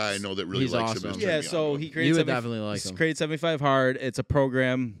there's a guy I know that really likes him. Yeah, so he created. You would definitely like him. Created 75 Hard. It's a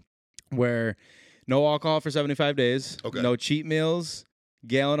program where no alcohol for 75 days, no cheat meals,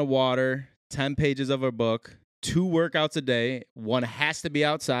 gallon of water, 10 pages of a book, 2 workouts a day. 1 has to be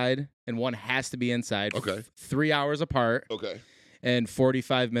outside and 1 has to be inside. 3 hours apart. And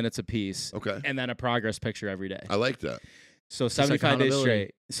 45 minutes apiece. And then a progress picture every day. I like that. So 75 days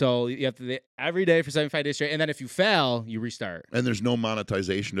straight. So you have to every day for 75 days straight, and then if you fail, you restart. And there's no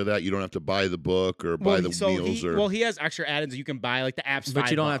monetization to that. You don't have to buy the book or buy the meals. He has extra add-ins you can buy, like the apps. But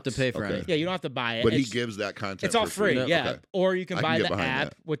you don't have to pay for anything. Yeah, you don't have to buy it. But he gives that content. It's all free. Yeah, or you can buy the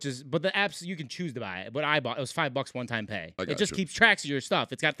app, that. but the apps you can choose to buy it. But I bought it was $5 one-time pay. It just keeps tracks of your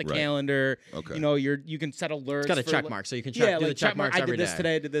stuff. It's got the calendar. You can set alerts. It's got a check mark, so you can do the check marks every day.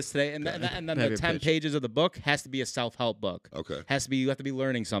 I did this today, and then the 10 pages of the book has to be a self-help book. Has to be you have to be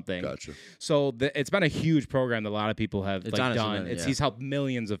learning something. Gotcha. So it's been a huge program that a lot of people have done. He's helped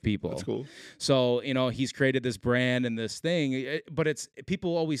millions of people. That's cool. So he's created this brand and this thing, but it's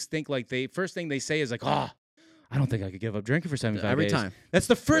people always think first thing they say is like, oh, I don't think I could give up drinking for 75 every days. time. That's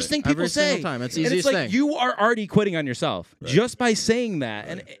the first thing people say. Every single time. That's the easiest thing. You are already quitting on yourself just by saying that.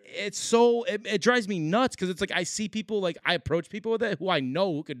 And it's so, it drives me nuts because it's like I see people, I approach people with it who I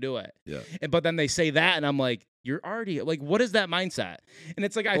know who could do it. Yeah. But then they say that and I'm like, you're already what is that mindset? And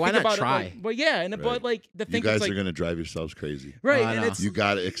it's like I think about try? But the thing you guys is are gonna drive yourselves crazy, right? And it's, you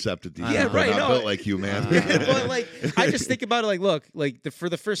gotta accept it. They're not built like you, man. But I just think about it for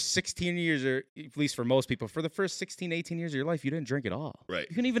the first 16 years, or at least for most people, for the first 16, 18 years of your life, you didn't drink at all. Right.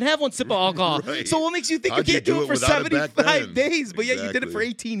 You couldn't even have 1 sip of alcohol. Right. So what makes you think How'd you can't do it for 75 days? But yet you did it for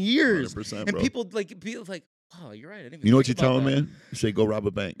 18 years. And people like. Oh, you're right. You know what you tell him, man? You say, go rob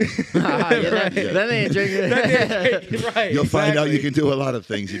a bank. That ain't drinking. Right. You'll find out you can do a lot of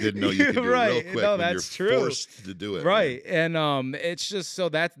things you didn't know you could do real quick no, when that's you're true. forced to do it. Right. Man. And it's just so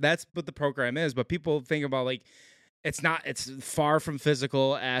that's what the program is. But people think about it's far from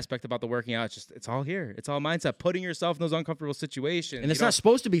physical aspect about the working out. It's all here. It's all mindset. Putting yourself in those uncomfortable situations. And it's not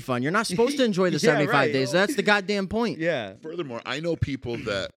supposed to be fun. You're not supposed to enjoy the 75 days. That's the goddamn point. Yeah. Furthermore, I know people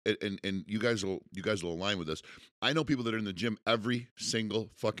that, and you guys will align with this. I know people that are in the gym every single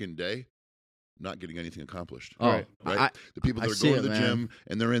fucking day, not getting anything accomplished. Oh, right. The people that are going to the gym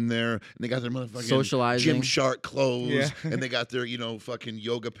and they're in there and they got their motherfucking socializing Gymshark clothes and they got their fucking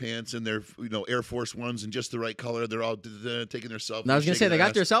yoga pants and their Air Force Ones in just the right color. They're all taking their selfies. I was gonna say they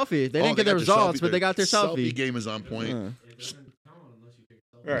got their selfie. They didn't get their results, but they got their selfie. Selfie game is on point.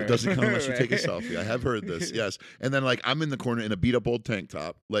 It doesn't count unless you take a selfie. I have heard this, yes. And then like I'm in the corner in a beat up old tank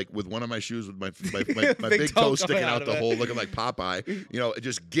top, like with one of my shoes with my big toe sticking out the hole, looking like Popeye, you know,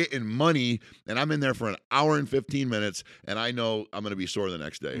 just getting money. And I'm in there for an hour and 15 minutes, and I know I'm going to be sore the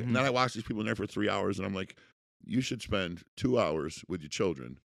next day. And then I watch these people in there for 3 hours, and I'm like, you should spend 2 hours with your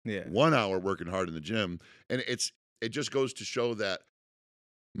children, 1 hour working hard in the gym. And it just goes to show that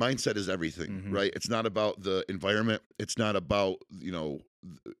mindset is everything, right? It's not about the environment. It's not about, you know,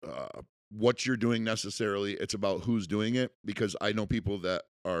 what you're doing necessarily. It's about who's doing it, because I know people that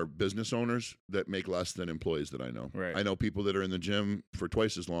are business owners that make less than employees that I know. Right. I know people that are in the gym for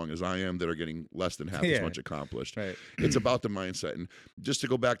twice as long as I am that are getting less than half as much accomplished. Right. It's about the mindset. And just to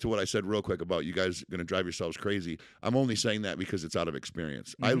go back to what I said real quick about you guys going to drive yourselves crazy, I'm only saying that because it's out of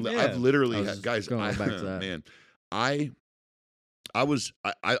experience. I've literally had, guys, back to that. Man, I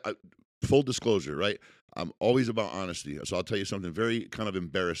full disclosure, right? I'm always about honesty. So I'll tell you something very kind of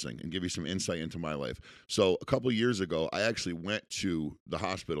embarrassing and give you some insight into my life. So a couple of years ago, I actually went to the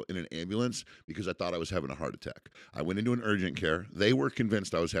hospital in an ambulance because I thought I was having a heart attack. I went into an urgent care. They were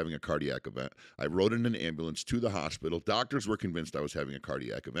convinced I was having a cardiac event. I rode in an ambulance to the hospital. Doctors were convinced I was having a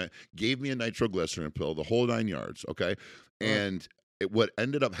cardiac event, gave me a nitroglycerin pill, the whole 9 yards, okay? And what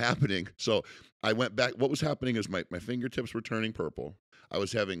ended up happening, so I went back. What was happening is my fingertips were turning purple. I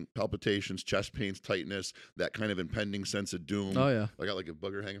was having palpitations, chest pains, tightness, that kind of impending sense of doom. Oh, yeah. I got like a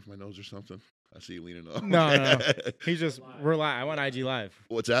booger hanging from my nose or something. I see you leaning up. No. He's just, we're live. I want IG live.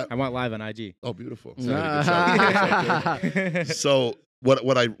 What's that? I want live on IG. Oh, beautiful. So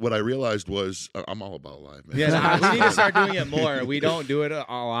what I realized was I'm all about live, man. Yeah, we need to start doing it more. We don't do it a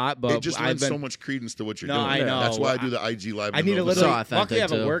lot, but it just lends so much credence to what you're doing. I know. That's why I do the IG live. I need to literally. Luckily, I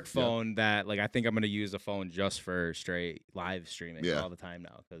have a work phone that, like, I think I'm going to use a phone just for straight live streaming all the time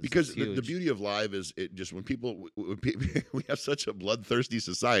now. Because the beauty of live is it just when we have such a bloodthirsty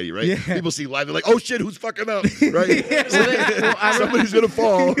society, right? Yeah. People see live, they're like, oh shit, who's fucking up, right? Somebody's gonna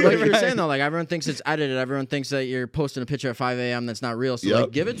fall. Like you're saying though, like everyone thinks it's edited. Everyone thinks that you're posting a picture at 5 a.m. that's not real. So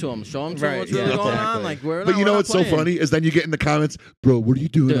like, give it to them, show them what's really going on. Like, but you know what's so funny is then you get in the comments, bro, what are you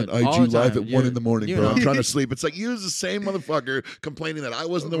doing on IG live at 1 a.m, bro? I'm trying to sleep. It's like you was the same motherfucker complaining that I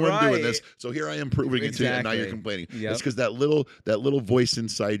wasn't the one doing this. So here I am proving it to you, and now you're complaining. It's because that little voice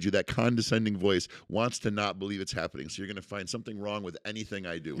inside you, that condescending voice, wants to not believe it's happening. So you're going to find something wrong with anything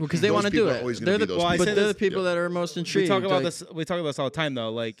I do. Because they want to do it. They're the people that are most intrigued. We talk about this. We talk about this all the time,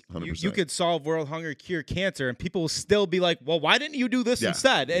 though. Like you could solve world hunger, cure cancer, and people will still be like, "Well, why didn't you do this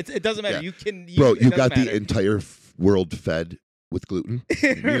instead?" It doesn't matter. You can. Bro, you got the entire world fed with gluten.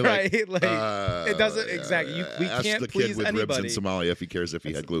 Right? It doesn't exactly. We can't the please kid with anybody. ribs in Somalia if he cares if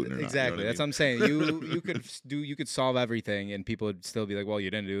he had gluten or not. Exactly. That's what I'm saying. You could solve everything, and people would still be like, "Well,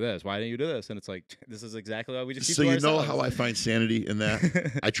 you didn't do this. Why didn't you do this?" And it's like, this is exactly why we just. So you know how I find sanity in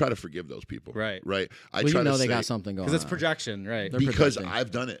that? I try to forgive those people. Right. I try to they got something going on because it's projection, right? Because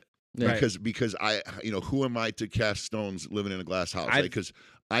I've done it. Yeah. Because I, who am I to cast stones living in a glass house? Because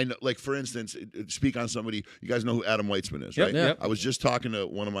I know, like, for instance, speak on somebody. You guys know who Adam Weitzman is, right? Yep. I was just talking to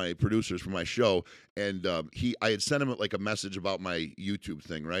one of my producers for my show, and I had sent him like a message about my YouTube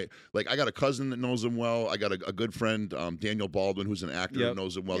thing, right? Like, I got a cousin that knows him well. I got a good friend, Daniel Baldwin, who's an actor that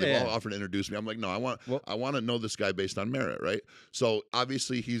knows him well. They all offered to introduce me. I'm like, no, I want to know this guy based on merit, right? So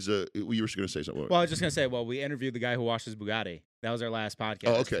obviously he's you were going to say something. Well, I was just going to say, we interviewed the guy who washes Bugatti. That was our last podcast.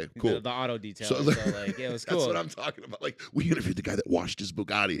 Oh, okay, cool. The auto detail. So like, it was cool. That's what I'm talking about. Like, we interviewed the guy that washed his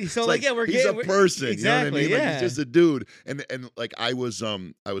Bugatti. So like he's a person. Exactly. You know what I mean? Like, he's just a dude. And like I was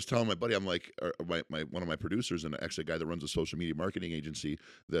telling my buddy, I'm like, one of my producers, and actually a guy that runs a social media marketing agency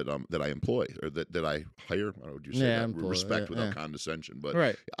that I employ or that I hire. I don't know, would you say that? Respect without condescension,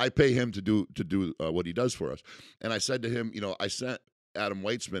 but I pay him to do what he does for us. And I said to him, I sent Adam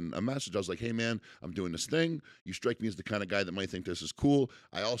Weitzman a message. I was like, hey man, I'm doing this thing. You strike me as the kind of guy that might think this is cool.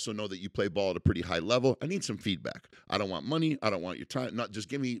 I also know that you play ball at a pretty high level. I need some feedback. I don't want money. I don't want your time. Not just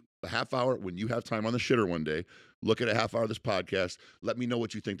give me a half hour when you have time on the shitter one day. Look at a half hour of this podcast. Let me know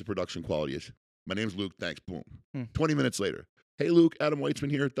what you think the production quality is. My name's Luke. Thanks. Boom. 20 minutes later. Hey Luke, Adam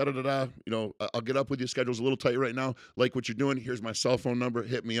Weitzman here. I'll get up with you. Schedule's a little tight right now. Like what you're doing. Here's my cell phone number.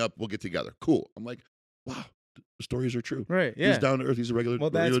 Hit me up. We'll get together. Cool. I'm like, wow. The stories are true. Right. Yeah. He's down to earth. He's a regular. Well,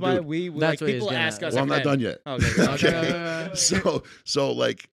 that's why dude. That's like people ask us. Well, I'm not done yet. Okay. So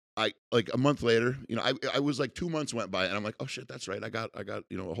like a month later, I was like 2 months went by, and I'm like, oh shit, that's right. I got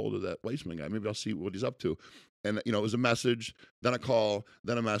a hold of that Weitzman guy. Maybe I'll see what he's up to. And it was a message, then a call,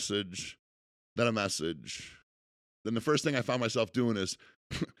 then a message, then a message. Then the first thing I found myself doing is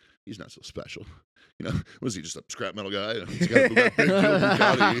he's not so special. Was he just a scrap metal guy? He's got a big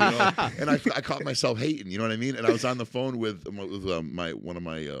Bugatti, And I caught myself hating, you know what I mean? And I was on the phone with one of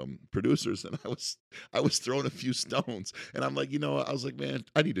my producers, and I was throwing a few stones, and I'm like, I was like, man,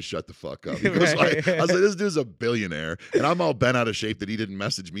 I need to shut the fuck up. Because I was like, this dude's a billionaire, and I'm all bent out of shape that he didn't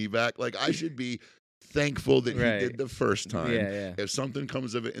message me back. Like, I should be thankful that he did the first time. If something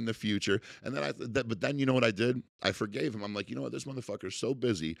comes of it in the future, and then but then you know what I did? I forgave him. I'm like, you know what? This motherfucker's so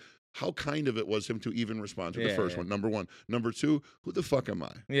busy. How kind of it was him to even respond to the first one. Number one. Number two, who the fuck am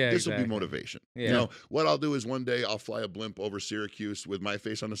I? This will be motivation. What I'll do is one day I'll fly a blimp over Syracuse with my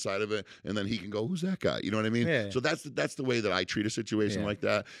face on the side of it, and then he can go, who's that guy? You know what I mean? So that's the way that I treat a situation like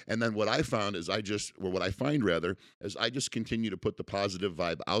that. And then what I found is what I find is I just continue to put the positive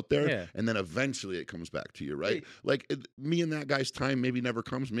vibe out there, and then eventually it comes back to you, right? Like me and that guy's time maybe never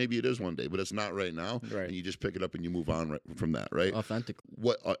comes. Maybe it is one day, but it's not right now. And you just pick it up and you move on from that, right? Authentically.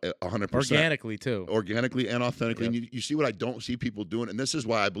 100%. Organically, too. Organically and authentically. And you see what I don't see people doing, and this is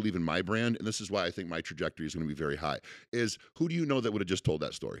why I believe in my brand, and this is why I think my trajectory is going to be very high, is who do you know that would have just told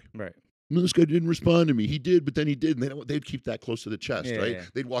that story? Right. No, this guy didn't respond to me. He did, but then he did. And they'd keep that close to the chest, right?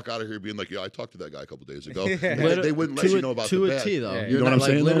 They'd walk out of here being like, I talked to that guy a couple days ago. They wouldn't let you know about the bad. To a T, though. You know what I'm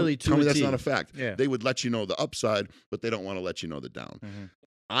saying? Literally Tell me that's T. not a fact. They would let you know the upside, but they don't want to let you know the down.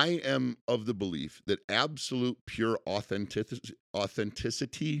 I am of the belief that absolute pure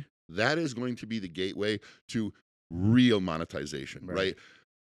authenticity, that is going to be the gateway to real monetization, right?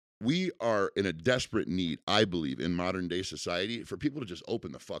 We are in a desperate need, I believe, in modern day society for people to just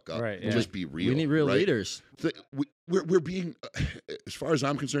open the fuck up and just be real. We need real leaders. We're being, as far as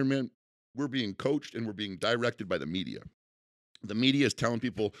I'm concerned, man, we're being coached and we're being directed by the media. The media is telling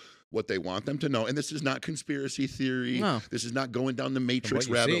people what they want them to know. And this is not conspiracy theory. No. This is not going down the Matrix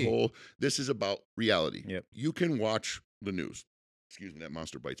rabbit hole. This is about reality. You can watch the news. Excuse me, that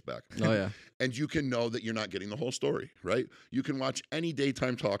monster bites back. Oh, yeah. And you can know that you're not getting the whole story, right? You can watch any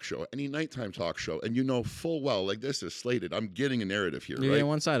daytime talk show, any nighttime talk show, and you know full well, like, this is slated. I'm getting a narrative here, You're right? getting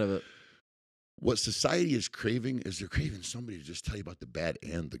one side of it. What society is craving is they're craving somebody to just tell you about the bad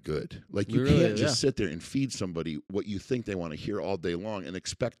and the good. Like, you can't just sit there and feed somebody what you think they want to hear all day long and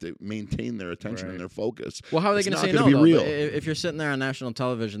expect to maintain their attention and their focus. Well, how are they going to say no, though? If you're sitting there on national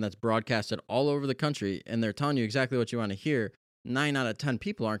television that's broadcasted all over the country and they're telling you exactly what you want to hear, 9 out of 10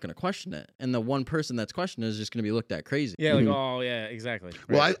 people aren't going to question it. And the one person that's questioning is just going to be looked at crazy. Yeah, like, oh, yeah, exactly.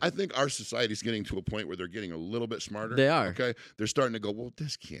 Well, I think our society is getting to a point where they're getting a little bit smarter. They are. Okay? They're starting to go, well,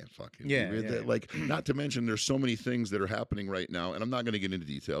 this can't fucking be real. Like, not to mention there's so many things that are happening right now, and I'm not going to get into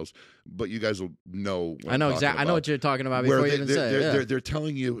details, but you guys will know what I know exactly. I know what you're talking about before you even say it. They're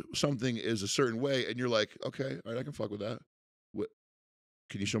telling you something is a certain way, and you're like, okay, all right, I can fuck with that. What?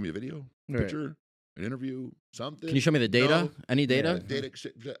 Can you show me a video, picture? An interview, something. Can you show me the data? No. Any data?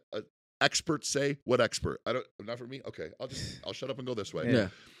 Experts say, what expert? Not for me. Okay, I'll shut up and go this way. Yeah.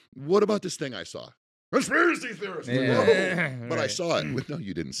 What about this thing I saw? Conspiracy theorist. But I saw it. No,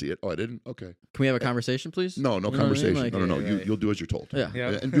 you didn't see it. Oh, I didn't. Okay. Can we have a conversation, please? No conversation. I mean? Like, no. You'll do as you're told.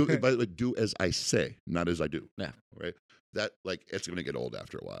 Yeah. And by the way, do as I say, not as I do. Yeah. Right. That, like, it's going to get old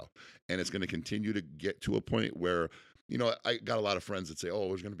after a while, and it's going to continue to get to a point where. I got a lot of friends that say, oh,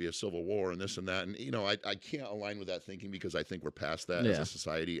 there's going to be a civil war and this and that. And, I can't align with that thinking because I think we're past that as a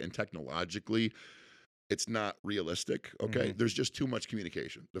society. And technologically, it's not realistic, okay? There's just too much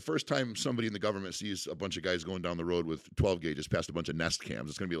communication. The first time somebody in the government sees a bunch of guys going down the road with 12 gauges past a bunch of Nest cams,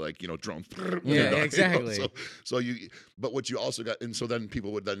 it's going to be like, drones. Yeah, exactly. But what you also got, and so then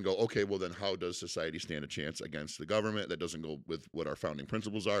people would then go, okay, well then how does society stand a chance against the government? That doesn't go with what our founding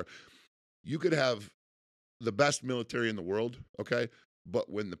principles are. You could have the best military in the world, okay? But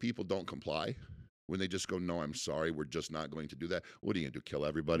when the people don't comply, when they just go, no, I'm sorry, we're just not going to do that. What are you going to do? Kill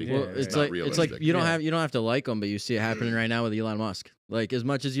everybody? Well, it's like you don't have to like them, but you see it happening right now with Elon Musk. Like, as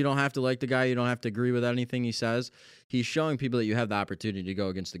much as you don't have to like the guy, you don't have to agree with anything he says. He's showing people that you have the opportunity to go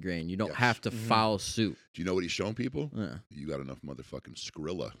against the grain. You don't have to follow suit. Do you know what he's showing people? Yeah. You got enough motherfucking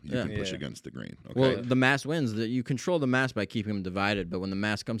Skrilla you can push against the grain. Okay? Well, the mass wins. You control the mass by keeping them divided, but when the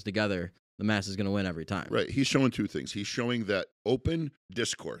mass comes together, the mass is going to win every time. Right. He's showing two things. He's showing that open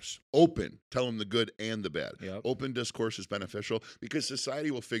discourse, tell them the good and the bad. Yep. Open discourse is beneficial because society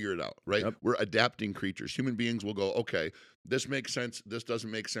will figure it out, right? Yep. We're adapting creatures. Human beings will go, okay, this makes sense. This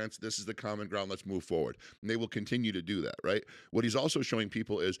doesn't make sense. This is the common ground. Let's move forward. And they will continue to do that, right? What he's also showing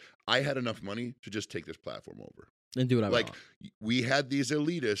people is I had enough money to just take this platform over. And do what I want. Like, we had these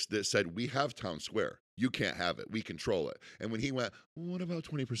elitists that said, we have town square. You can't have it. We control it. And when he went, well, what about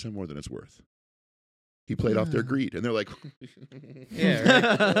 20% more than it's worth? He played off their greed, and they're like, yeah,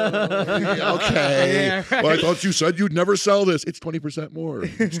 right. okay. Yeah, right. Well, I thought you said you'd never sell this. It's 20% more.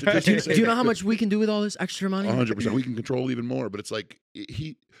 Statistics say Do you know that. how much we can do with all this extra money? 100%. We can control even more, but it's like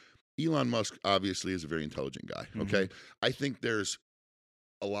Elon Musk obviously is a very intelligent guy. Okay, I think there's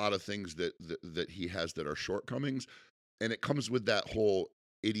a lot of things that he has that are shortcomings, and it comes with that whole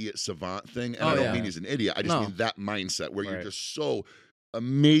idiot savant thing. And I don't mean he's an idiot. I just mean that mindset where you're just so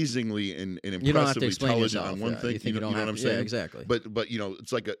amazingly and impressively intelligent on one thing. You know what I'm saying? Yeah, exactly. But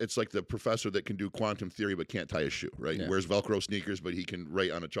it's like the professor that can do quantum theory but can't tie a shoe, right? Yeah. Wears Velcro sneakers, but he can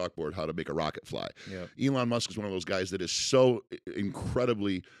write on a chalkboard how to make a rocket fly. Yep. Elon Musk is one of those guys that is so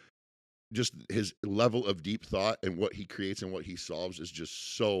incredibly, just his level of deep thought and what he creates and what he solves is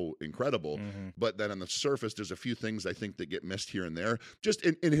just so incredible. But then on the surface, there's a few things I think that get missed here and there, just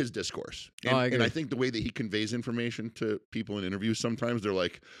in his discourse. And I think the way that he conveys information to people in interviews, sometimes they're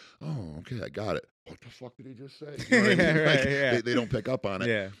like, oh, okay, I got it. What the fuck did he just say? You know what I mean? Like, they don't pick up on it.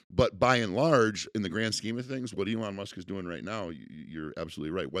 Yeah. But by and large, in the grand scheme of things, what Elon Musk is doing right now, you're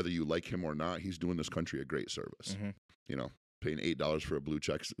absolutely right. Whether you like him or not, he's doing this country a great service. You know, paying $8 for a blue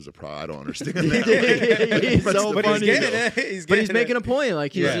check is a problem. I don't understand that. He's so But funny. he's getting it. But he's making a point.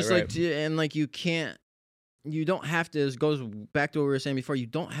 Like he's just right. like, and like you don't have to. This goes back to what we were saying before. You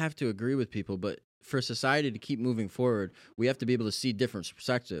don't have to agree with people, but for society to keep moving forward, we have to be able to see different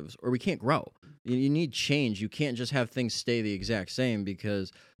perspectives, or we can't grow. You need change. You can't just have things stay the exact same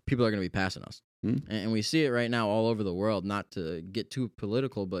because people are going to be passing us. And we see it right now all over the world. Not to get too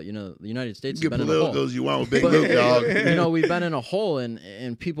political, but you know, the United States has been in a hole. As you want with Big Luke, dog. You know, we've been in a hole,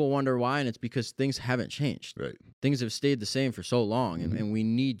 and people wonder why, and it's because things haven't changed. Right. Things have stayed the same for so long, and we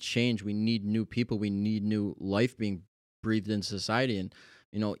need change. We need new people. We need new life being breathed into society. And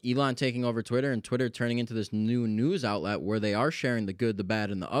you know, Elon taking over Twitter and Twitter turning into this new news outlet where they are sharing the good, the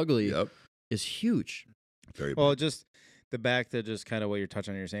bad, and the ugly is huge. Very well, just the back to just kind of what you're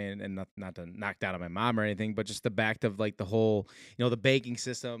touching on, you're saying, and not to knock down on my mom or anything, but just the back of like the whole, you know, the banking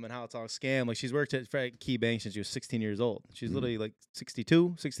system and how it's all scam. Like she's worked at Key Bank since she was 16 years old. She's literally like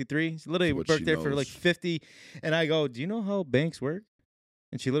 62, 63. She literally worked there for like 50. And I go, do you know how banks work?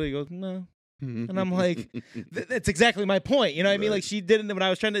 And she literally goes, no. And I'm like, that's exactly my point. You know what I mean? Like she didn't, when I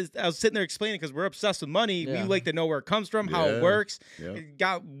was sitting there explaining, because we're obsessed with money. We like to know where it comes from, how it works. It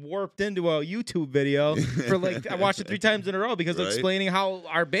got warped into a YouTube video for like, I watched it 3 times in a row because of explaining how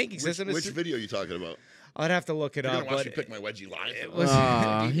our banking system is. Which video are you talking about? I'd have to look it up. Watch me pick my wedgie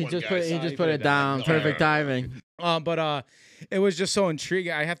live. He just put it down. Perfect timing. But it was just so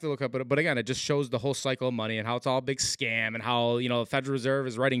intriguing. I have to look up it, but again, it just shows the whole cycle of money and how it's all a big scam and how, you know, the Federal Reserve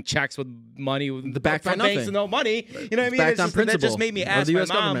is writing checks with money with backed from by banks nothing. and no money. You know what I mean? Backed on principle. That just made me ask my mom,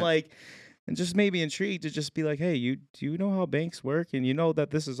 government. like, and just made me intrigued to just be like, hey, do you know how banks work? And you know that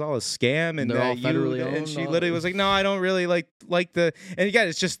this is all a scam and they're all federally owned. And she literally was like, no, I don't really like the. And again,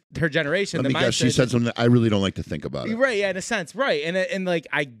 it's just her generation. Let me guess. She said something that I really don't like to think about it. Right? Yeah, in a sense, right? And like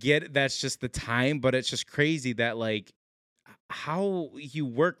I get it, that's just the time, but it's just crazy that like how you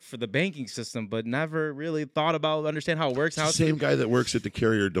work for the banking system, but never really thought about understand how it works. It's the same guy that works at the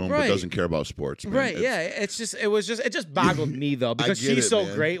Carrier Dome but doesn't care about sports. Man. Right? It just boggled me though because she's so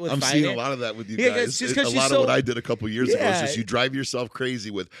great with. I'm finance. seeing a lot of that with you guys. Just a lot of what I did a couple years ago is just you drive yourself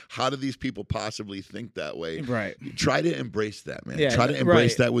crazy with how do these people possibly think that way? Right. Try to embrace that, man. Yeah, Try to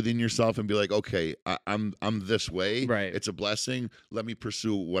embrace that within yourself and be like, okay, I'm this way. Right. It's a blessing. Let me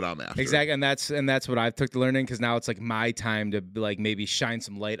pursue what I'm after. Exactly, and that's what I've took to learning because now it's like my time to like maybe shine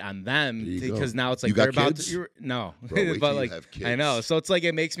some light on them because now it's like they're about to. No, Bro, but like I know, so it's like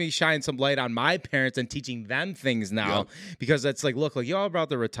it makes me shine some light on my parents and teaching them things now because it's like look, like you all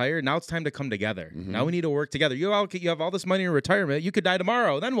about to retire. Now it's time to come together. Now we need to work together. You have all this money in retirement. You could die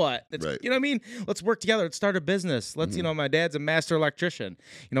tomorrow. Then what? You know what I mean? Let's work together. Let's start a business. Let's you know, my dad's a master electrician.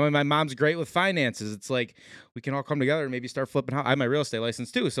 You know, and my mom's great with finances. It's like we can all come together and maybe start flipping. I have my real estate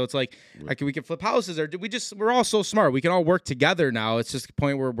license too, so it's like we can flip houses or we're all so smart. We can all work together now. It's just a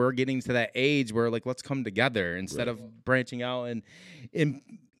point where we're getting to that age where like let's come together instead of branching out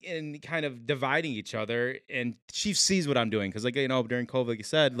and kind of dividing each other. And she sees what I'm doing because like you know during COVID, like you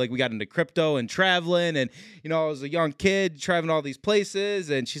said, like we got into crypto and traveling, and you know I was a young kid traveling all these places,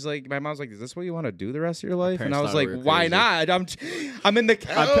 and she's like, my mom's like, is this what you want to do the rest of your life? And I was like, why not? I'm in the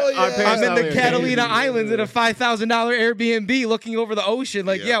Catalina Islands in a $5,000 Airbnb looking over the ocean.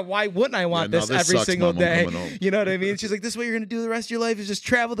 Like, why wouldn't I want this every single day? You know what I mean? She's like, this is what you're gonna do the rest of your life is just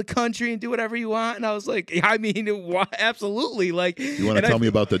travel the country and do whatever you want. And I was like, I mean, absolutely. Like, you want to tell me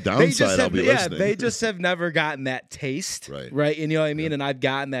about the downside, I'll be listening. They just have never gotten that taste, right? And you know what I mean. And I've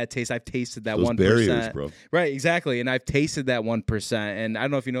gotten that taste. I've tasted that 1%, barriers, bro. Right, exactly. And I've tasted that 1%. And I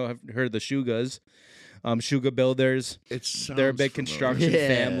don't know if have heard of the Shugas. Shuga Builders. They're a big construction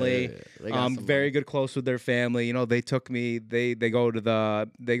family. Very good, close with their family. You know, they took me. They go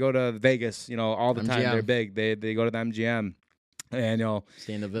to Vegas. You know, all the time. They're big. They go to the MGM. And you know,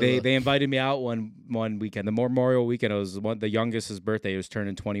 they invited me out one weekend, the Memorial weekend. It was the youngest's birthday. He was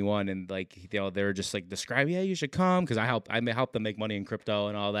turning 21, and like they were just like describing, yeah, you should come because I helped them make money in crypto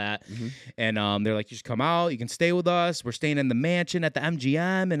and all that. And they're like, you should come out. You can stay with us. We're staying in the mansion at the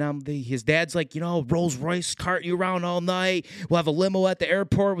MGM, and his dad's like, you know, Rolls Royce cart you around all night. We'll have a limo at the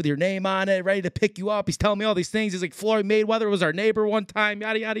airport with your name on it, ready to pick you up. He's telling me all these things. He's like, Floyd Mayweather was our neighbor one time.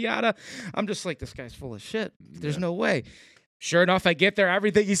 Yada yada yada. I'm just like, this guy's full of shit. There's no way. Sure enough, I get there.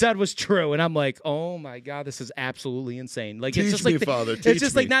 Everything he said was true, and I'm like, "Oh my god, this is absolutely insane!" Like, it's just like Father. It's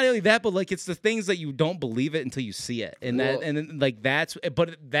just like not only that, but like it's the things that you don't believe it until you see it, and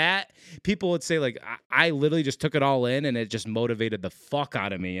that people would say like I literally just took it all in, and it just motivated the fuck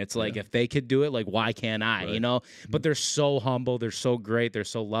out of me. It's like if they could do it, like why can't I? You know? But they're so humble, they're so great, they're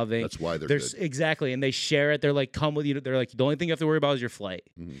so loving. That's why they're good. Exactly, and they share it. They're like, "Come with you." They're like, "The only thing you have to worry about is your flight."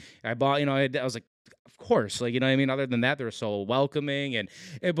 I bought, I was like. Of course, like, you know what I mean? Other than that, they're so welcoming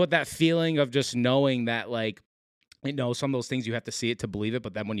but that feeling of just knowing that, like, you know, some of those things you have to see it to believe it,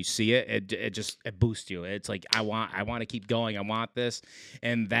 but then when you see it, it boosts you. It's like, I want to keep going. I want this.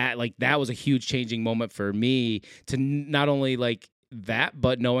 And that was a huge changing moment for me to not only like that,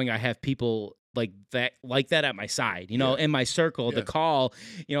 but knowing I have people like that at my side, you know, in my circle to call,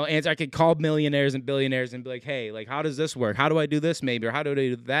 you know, and I could call millionaires and billionaires and be like, hey, like, how does this work? How do I do this maybe? Or how do I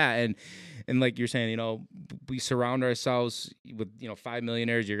do that? And like you're saying, you know, we surround ourselves with, you know, 5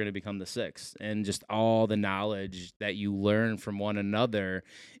 millionaires, you're going to become the 6th. And just all the knowledge that you learn from one another,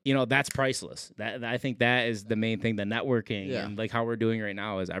 you know, that's priceless. I think that is the main thing, the networking and like how we're doing right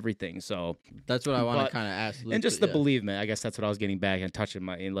now is everything. So that's what I want to kind of ask. Luke, and just the believement, I guess that's what I was getting back and touching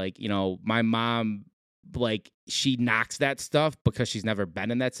like, you know, my mom, like she knocks that stuff because she's never been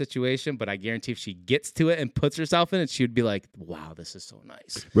in that situation, but I guarantee if she gets to it and puts herself in it, she would be like, wow, this is so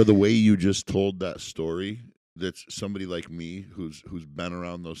nice. Bro, the way you just told that story, that's somebody like me who's been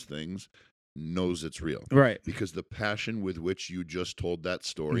around those things knows it's real. Right. Because the passion with which you just told that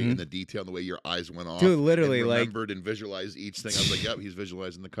story and the detail and the way your eyes went off. Dude, literally, and remembered and visualized each thing. I was like, yep, he's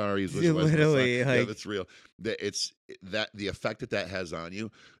visualizing the car. He's visualizing the sun. Yeah, that's real. It's that the effect that has on you.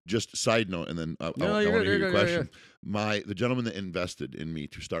 Just side note, and then I want to hear your question. The gentleman that invested in me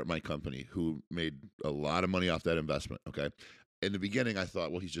to start my company, who made a lot of money off that investment, okay? In the beginning, I thought,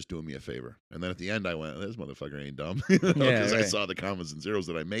 well, he's just doing me a favor. And then at the end, I went, this motherfucker ain't dumb. Because I saw the commas and zeros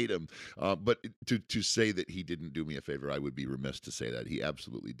that I made him. But to say that he didn't do me a favor, I would be remiss to say that. He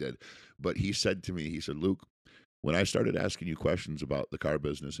absolutely did. But he said to me, he said, Luke, when I started asking you questions about the car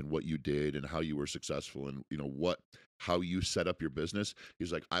business and what you did and how you were successful and, you know, how you set up your business,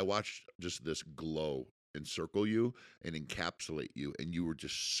 he's like, I watched just this glow encircle you and encapsulate you. And you were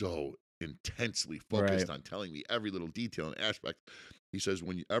just so intensely focused on telling me every little detail and aspect. He says,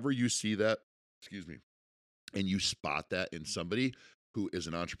 whenever you see that, and you spot that in somebody who is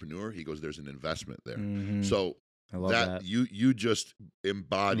an entrepreneur, he goes, there's an investment there. So I love that. You just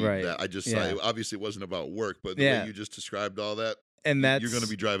embodied that. I just saw, obviously it wasn't about work, but the way you just described all that, and that's, you're going to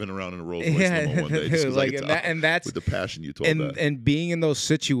be driving around in a Rolls Royce limo one day. Like, and that's with the passion you told that. And being in those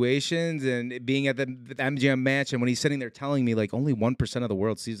situations and being at the MGM mansion when he's sitting there telling me like only 1% of the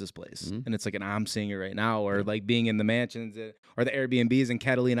world sees this place, and it's like, and I'm seeing it right now, or like being in the mansions or the Airbnbs in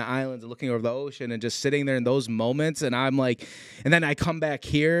Catalina Islands and looking over the ocean and just sitting there in those moments, and I'm like, and then I come back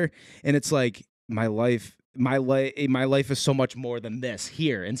here and it's like my life is so much more than this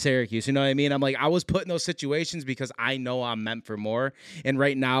here in Syracuse. You know what I mean? I'm like, I was put in those situations because I know I'm meant for more. And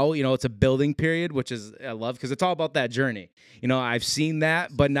right now, you know, it's a building period, which is, I love, because it's all about that journey. You know, I've seen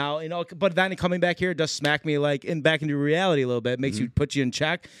that, but now, you know, but then coming back here does smack me like back into reality a little bit. It makes you put you in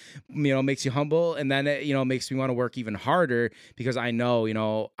check, you know, makes you humble. And then it, you know, makes me want to work even harder because I know, you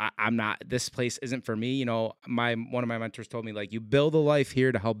know, I'm not, this place isn't for me. You know, one of my mentors told me, like, you build a life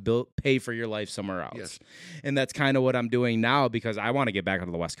here to help pay for your life somewhere else. Yes. And that's kind of what I'm doing now because I want to get back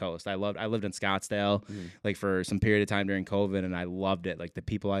onto the West Coast. I lived in Scottsdale like for some period of time during COVID, and I loved it. Like the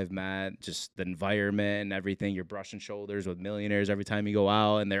people I've met, just the environment and everything. You're brushing shoulders with millionaires every time you go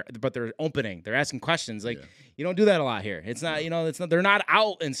out, and they're opening, they're asking questions. Like you don't do that a lot here. It's not, you know, they're not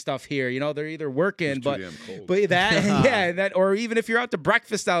out and stuff here. You know, they're either working, but that, or even if you're out to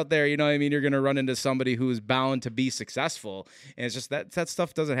breakfast out there, you know what I mean, you're gonna run into somebody who's bound to be successful, and it's just that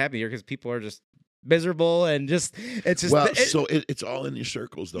stuff doesn't happen here because people are just miserable and just it's just so it's all in your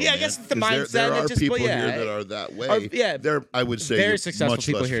circles though. Yeah, man. I guess it's the mindset. There are people here that are that way. There, I would say, very successful much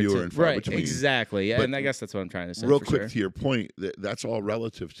people less here fewer and far right, between. exactly. Yeah, but and I guess that's what I'm trying to say. Real quick to your point, that's all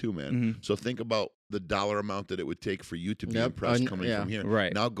relative too, man. So think about the dollar amount that it would take for you to be impressed coming from here.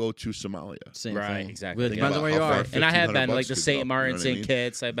 Right. Now go to Somalia. Same right, thing. exactly. It depends on where you are. And I have been like the St. Martin, St.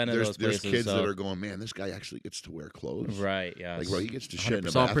 Kitts. I've been in those places. There's kids that are going, man, this guy actually gets to wear clothes. Right. Yeah. Like, bro, he gets to shit in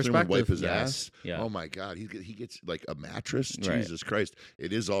the bathroom and wipe his ass. Yeah. Oh my God, he gets like a mattress. Jesus Christ,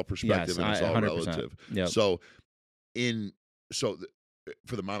 it is all perspective and it's all 100%. Relative. Yep. So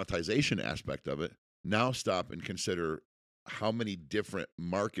for the monetization aspect of it, now stop and consider how many different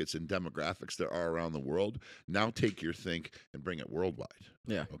markets and demographics there are around the world. Now take your think and bring it worldwide.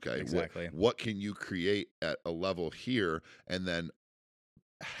 Yeah. Okay. Exactly. What can you create at a level here and then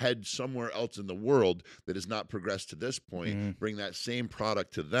head somewhere else in the world that has not progressed to this point, bring that same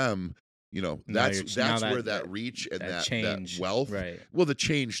product to them. You know, that's where that reach and that wealth. Right. Well, the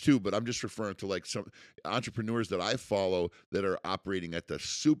change too, but I'm just referring to like some entrepreneurs that I follow that are operating at the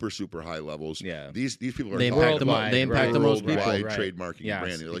super, super high levels. Yeah. These people are they impact the most people. Worldwide trademarking and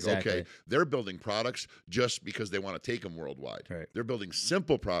branding. They're like, exactly. okay, they're building products just because they want to take them worldwide. Right. They're building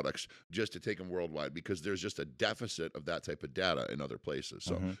simple products just to take them worldwide because there's just a deficit of that type of data in other places.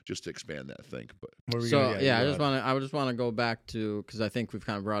 So just to expand that think. But I just want to go back to, because I think we've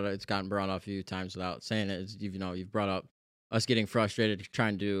kind of it's gotten brought up a few times without saying it. You've brought up us getting frustrated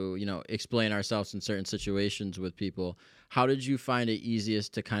trying to explain ourselves in certain situations with people. How did you find it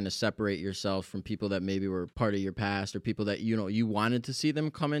easiest to kind of separate yourself from people that maybe were part of your past, or people that you wanted to see them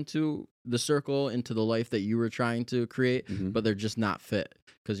come into the circle, into the life that you were trying to create, but they're just not fit?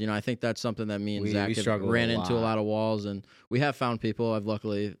 Because I think that's something that me and Zach have ran into a lot of walls, and we have found people. I've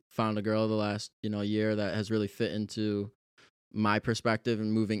luckily found a girl the last year that has really fit into my perspective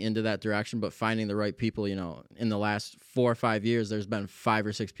and moving into that direction. But finding the right people, in the last 4 or 5 years, there's been 5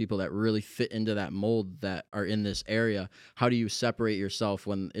 or 6 people that really fit into that mold that are in this area. How do you separate yourself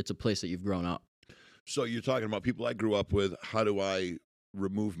when it's a place that you've grown up? So you're talking about people I grew up with. How do I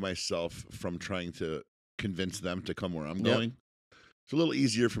remove myself from trying to convince them to come where I'm going? It's a little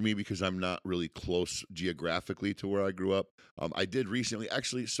easier for me because I'm not really close geographically to where I grew up. I did recently,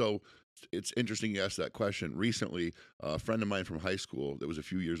 actually, so it's interesting you asked that question. Recently, a friend of mine from high school that was a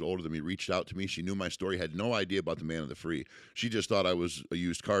few years older than me reached out to me. She knew my story, had no idea about the Man of the Free. She just thought I was a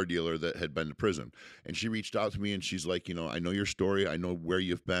used car dealer that had been to prison. And she reached out to me and she's like, I know your story. I know where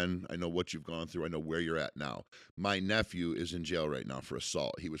you've been. I know what you've gone through. I know where you're at now. My nephew is in jail right now for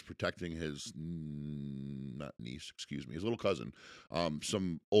assault. He was protecting his his little cousin.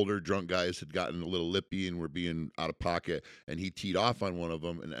 Some older drunk guys had gotten a little lippy and were being out of pocket, and he teed off on one of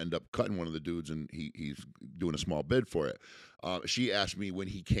them and ended up cutting one of the dudes, and he's doing a small bid for it. She asked me when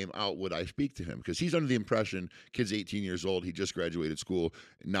he came out, would I speak to him? Because he's under the impression, kid's 18 years old, he just graduated school,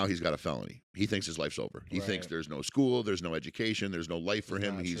 now he's got a felony. He thinks his life's over. He thinks there's no school, there's no education, there's no life for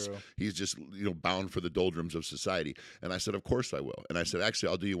him. He's just bound for the doldrums of society. And I said, of course I will. And I said, actually,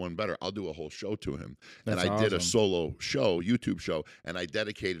 I'll do you one better. I'll do a whole show to him. That's and I did a solo show, YouTube show, and I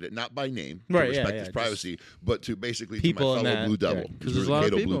dedicated it not by name to respect his privacy, but to basically to my fellow Blue Devil. Because there's a lot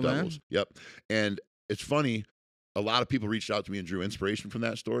of people, man. Devils. Yep. And it's funny. A lot of people reached out to me and drew inspiration from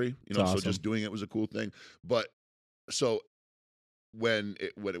that story. So just doing it was a cool thing. But so when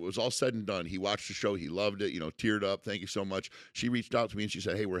it was all said and done, he watched the show, he loved it, teared up. Thank you so much. She reached out to me and she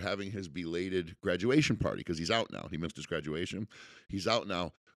said, hey, we're having his belated graduation party because he's out now. He missed his graduation. He's out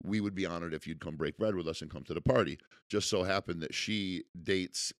now. We would be honored if you'd come break bread with us and come to the party. Just so happened that she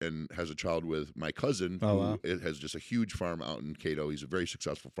dates and has a child with my cousin, who has just a huge farm out in Cato. He's a very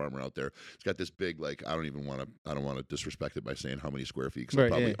successful farmer out there. He's got this big, I don't want to disrespect it by saying how many square feet, because I'll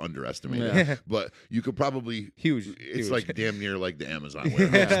probably underestimate it. But you could probably huge. It's like damn near like the Amazon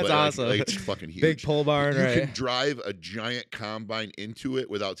warehouse. That's awesome. It's fucking huge. Big pole barn. You can drive a giant combine into it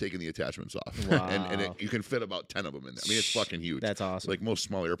without taking the attachments off. Wow. And you can fit about 10 of them in there. I mean, it's fucking huge. That's awesome. Like most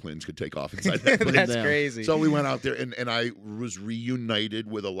small airplanes could take off inside that place. That's crazy. So we went out there, and I was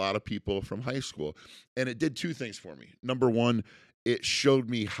reunited with a lot of people from high school, and it did 2 things for me. Number one, it showed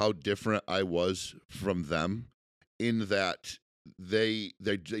me how different I was from them, in that they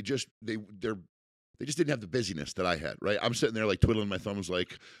just didn't have the busyness that I had, right? I'm sitting there twiddling my thumbs, I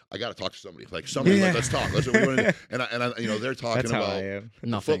got to talk to somebody, let's talk. That's what we want to do. And I they're talking about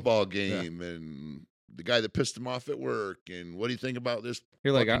the football game and the guy that pissed him off at work, and what do you think about this?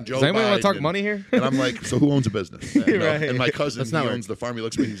 You're like, does anybody want to talk money here? And I'm like, so who owns a business? Right. And my cousin, he owns the farm. He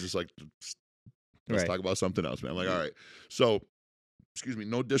looks at me, he's just like, let's talk about something else, man. I'm like, all right. So, excuse me,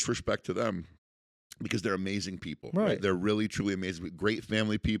 no disrespect to them, because they're amazing people. Right? They're really, truly amazing. Great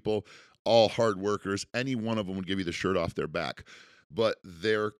family people, all hard workers. Any one of them would give you the shirt off their back. But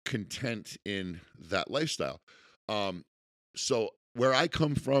they're content in that lifestyle. So where I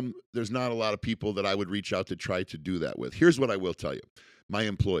come from, there's not a lot of people that I would reach out to try to do that with. Here's what I will tell you. My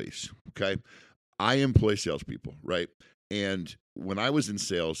employees, okay? I employ salespeople, right? And when I was in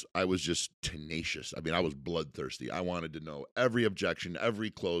sales, I was just tenacious. I mean, I was bloodthirsty. I wanted to know every objection,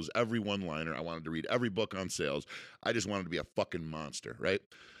 every close, every one-liner. I wanted to read every book on sales. I just wanted to be a fucking monster, right?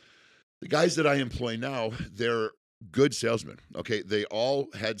 The guys that I employ now, they're good salesmen, okay? They all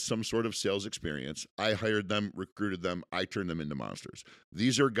had some sort of sales experience. I hired them, recruited them. I turned them into monsters.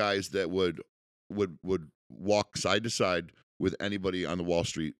 These are guys that would walk side to side with anybody on the Wall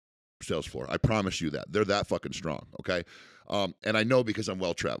Street sales floor. I promise you that. They're that fucking strong, okay? And I know because I'm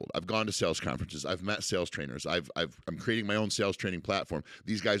well-traveled. I've gone to sales conferences. I've met sales trainers. I'm creating my own sales training platform.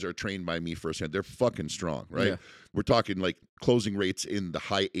 These guys are trained by me firsthand. They're fucking strong, right? Yeah. We're talking like closing rates in the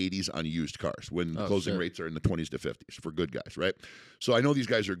high 80s on used cars when closing rates are in the 20s to 50s for good guys, right? So I know these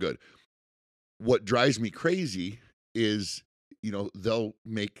guys are good. What drives me crazy is, they'll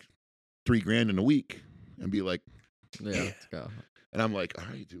make $3,000 in a week and be like, let's go. And I'm like, all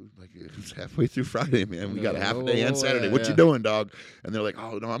right, dude, like it's halfway through Friday, man. We got a half a day and Saturday. What you doing, dog? And they're like,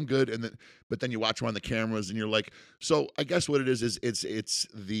 oh no, I'm good. But then you watch them on the cameras and you're like, so I guess what it is it's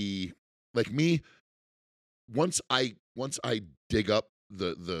the, like me, once I dig up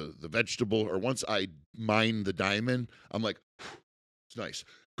the vegetable, or once I mine the diamond, I'm like, it's nice.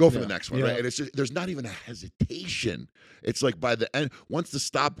 Go for the next one, right? And it's just, there's not even a hesitation. It's like by the end, once the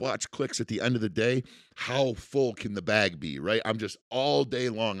stopwatch clicks at the end of the day, how full can the bag be, right? I'm just all day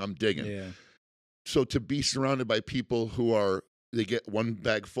long, I'm digging. Yeah. So to be surrounded by people who they get one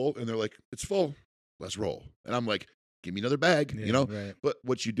bag full and they're like, it's full, let's roll. And I'm like, give me another bag, Right. But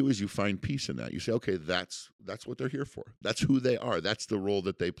what you do is you find peace in that. You say, okay, that's what they're here for. That's who they are. That's the role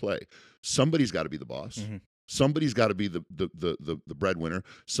that they play. Somebody's got to be the boss. Mm-hmm. Somebody's got to be the breadwinner.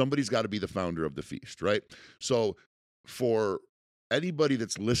 Somebody's got to be the founder of the feast, right? So for anybody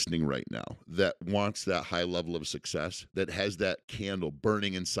that's listening right now that wants that high level of success, that has that candle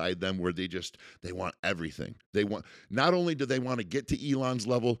burning inside them where they want everything. They want, not only do they want to get to Elon's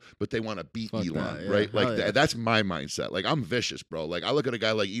level, but they want to beat Elon, right? Like that's my mindset. Like I'm vicious, bro. Like I look at a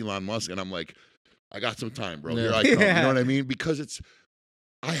guy like Elon Musk and I'm like, I got some time, bro. Here I come. You know what I mean? Because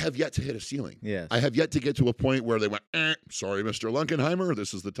I have yet to hit a ceiling. Yes. I have yet to get to a point where they went, sorry, Mr. Lunkenheimer,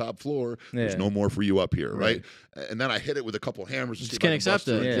 this is the top floor. Yeah. There's no more for you up here, right? And then I hit it with a couple hammers. Just can't accept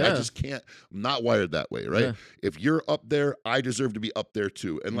it. Yeah. I just can't. I'm not wired that way, right? Yeah. If you're up there, I deserve to be up there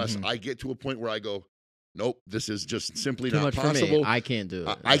too. Unless I get to a point where I go, nope, this is just simply too not much possible. For me. I can't do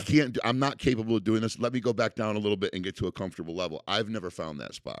it. I can't. I'm not capable of doing this. Let me go back down a little bit and get to a comfortable level. I've never found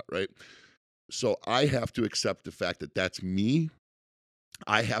that spot, right? So I have to accept the fact that that's me.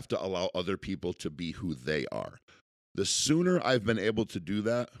 I have to allow other people to be who they are. The sooner I've been able to do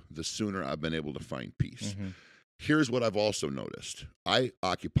that, the sooner I've been able to find peace. Mm-hmm. Here's what I've also noticed. I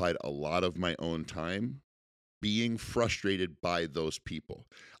occupied a lot of my own time being frustrated by those people.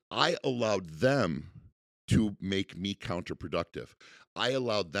 I allowed them to make me counterproductive. I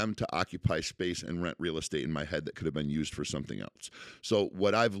allowed them to occupy space and rent real estate in my head that could have been used for something else. So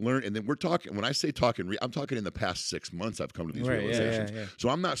what I've learned, and then we're talking, when I say talking, I'm talking in the past 6 months I've come to these realizations. Yeah. So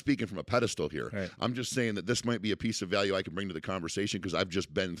I'm not speaking from a pedestal here. Right. I'm just saying that this might be a piece of value I can bring to the conversation because I've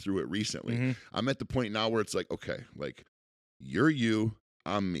just been through it recently. Mm-hmm. I'm at the point now where it's like, okay, like you're you,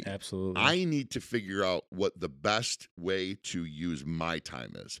 I'm me. Absolutely. I need to figure out what the best way to use my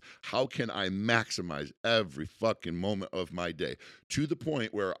time is. How can I maximize every fucking moment of my day? To the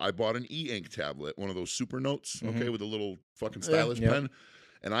point where I bought an e-ink tablet, one of those super notes, okay, with a little fucking stylus pen.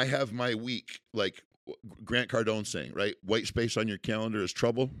 And I have my week, like Grant Cardone saying, right? White space on your calendar is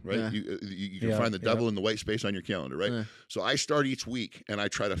trouble, right? Yeah. You can find the devil in the white space on your calendar, right? Yeah. So I start each week and I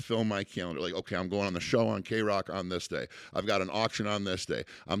try to fill my calendar. Like, okay, I'm going on the show on K-Rock on this day. I've got an auction on this day.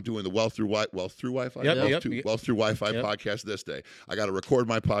 I'm doing the Wealth Through Wi-Fi podcast this day. I got to record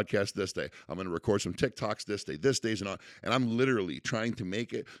my podcast this day. I'm going to record some TikToks this day. This day's and I'm literally trying to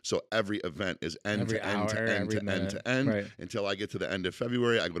make it so every event is end to end until I get to the end of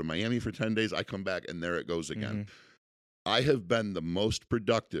February. I go to Miami for 10 days. I come back and there it goes again. Mm-hmm. I have been the most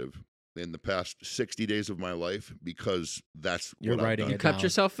productive in the past 60 days of my life because that's you're what writing I've done. it down. You kept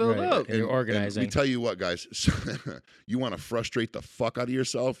yourself filled up. And you're organizing. And we tell you what, guys, you want to frustrate the fuck out of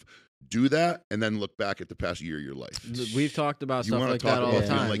yourself, Do that, and then look back at the past year of your life. We've talked about you stuff like that all the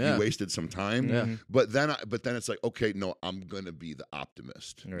time. Like you wasted some time. Yeah. But then it's like, okay, no, I'm going to be the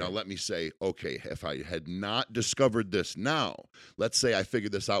optimist. Right. Now let me say, okay, if I had not discovered this now, let's say I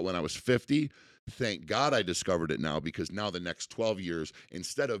figured this out when I was 50, thank God I discovered it now, because now the next 12 years,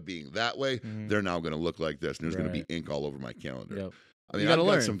 instead of being that way, they're now going to look like this, and there's going to be ink all over my calendar. Yep. I mean, I've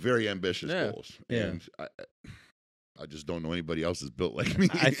got some very ambitious goals, Yeah. and I just don't know anybody else is built like me.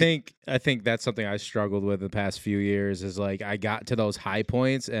 I think that's something I struggled with the past few years, is like I got to those high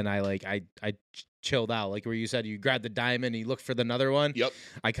points and I chilled out, like where you said you grabbed the diamond and you looked for another one. Yep.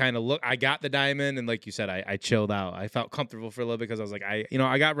 I got the diamond, and like you said, I chilled out. I felt comfortable for a little bit because I was like,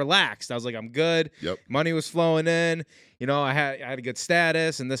 I got relaxed. I was like, I'm good. Yep. Money was flowing in. I had a good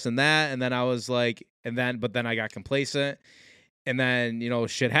status and this and that, and then I was like, but then I got complacent. And then,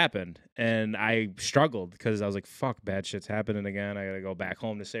 shit happened, and I struggled because I was like, fuck, bad shit's happening again. I got to go back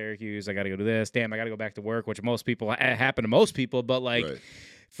home to Syracuse. I got to go to this. Damn, I got to go back to work, which happen to most people. But, like, right.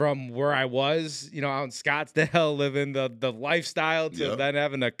 From where I was, out in Scottsdale, living the lifestyle to then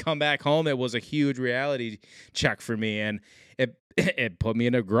having to come back home, it was a huge reality check for me. And it put me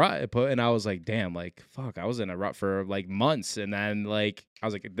in a rut. And I was like, damn, like, fuck, I was in a rut for like months. And then like, I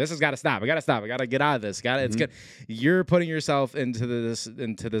was like, this has got to stop. I got to stop. I got to get out of this. It's good. You're putting yourself into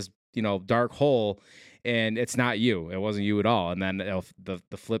this, dark hole, and it's not you. It wasn't you at all. And then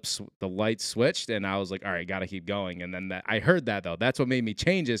the light switched, and I was like, all right, got to keep going. And then I heard that though. That's what made me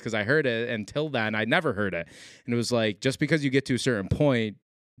change, is because I heard it. Until then, I never heard it. And it was like, just because you get to a certain point,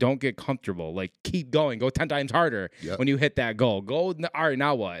 don't get comfortable. Like, keep going. Go 10 times harder when you hit that goal. Go, all right,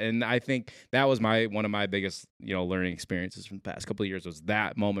 now what? And I think that was one of my biggest, learning experiences from the past couple of years, was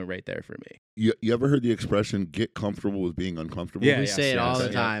that moment right there for me. You ever heard the expression, get comfortable with being uncomfortable? Yeah, we say it all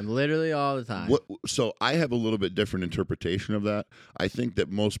the time. Literally all the time. So I have a little bit different interpretation of that. I think that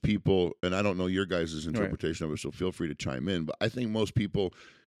most people, and I don't know your guys' interpretation of it, so feel free to chime in, but I think most people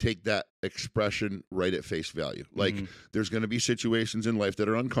take that expression right at face value. Like, there's going to be situations in life that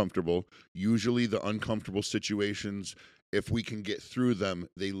are uncomfortable. Usually the uncomfortable situations, if we can get through them,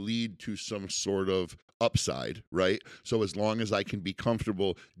 they lead to some sort of upside, right? So as long as I can be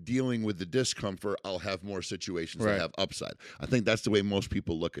comfortable dealing with the discomfort, I'll have more situations that have upside. I think that's the way most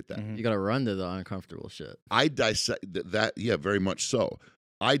people look at that. You got to run to the uncomfortable shit. I dissect that, yeah, very much so.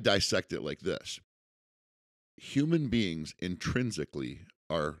 I dissect it like this. Human beings intrinsically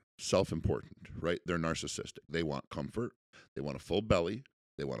are self-important, right? They're narcissistic. They want comfort. They want a full belly.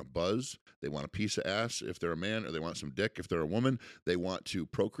 They want a buzz. They want a piece of ass if they're a man, or they want some dick if they're a woman. They want to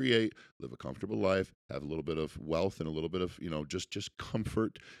procreate, live a comfortable life, have a little bit of wealth and a little bit of, just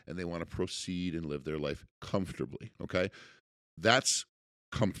comfort, and they want to proceed and live their life comfortably, okay? That's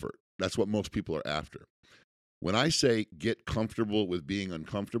comfort. That's what most people are after. When I say get comfortable with being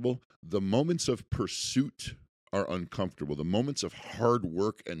uncomfortable, the moments of pursuit are uncomfortable. The moments of hard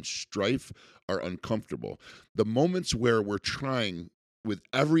work and strife are uncomfortable. The moments where we're trying with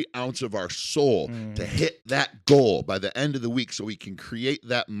every ounce of our soul to hit that goal by the end of the week so we can create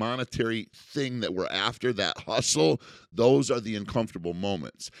that monetary thing that we're after, that hustle, those are the uncomfortable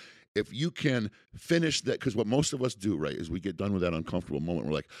moments. If you can finish that, because what most of us do, right, is we get done with that uncomfortable moment.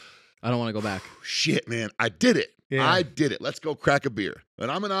 We're like, I don't want to go back. Shit, man, I did it. Yeah. I did it. Let's go crack a beer.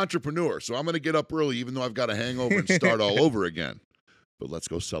 And I'm an entrepreneur, so I'm going to get up early even though I've got a hangover and start all over again. But let's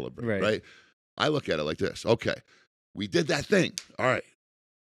go celebrate, right? I look at it like this. Okay, we did that thing. All right.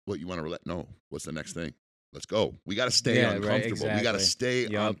 What, you want to no, what's the next thing? Let's go. We got to stay uncomfortable. Right, exactly. We got to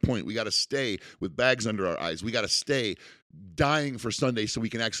stay on point. We got to stay with bags under our eyes. We got to stay dying for Sunday so we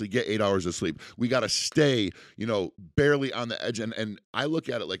can actually get 8 hours of sleep. We got to stay, barely on the edge. And I look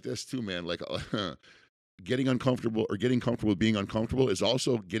at it like this too, man. Like getting uncomfortable or getting comfortable with being uncomfortable is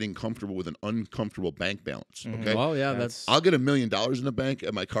also getting comfortable with an uncomfortable bank balance. Okay. Oh yeah, I'll get $1 million in the bank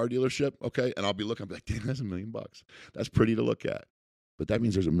at my car dealership. Okay, and I'll be like, damn, that's $1 million. That's pretty to look at. But that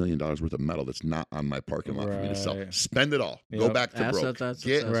means there's $1 million worth of metal that's not on my parking lot for me to sell. Spend it all. Go back to broke.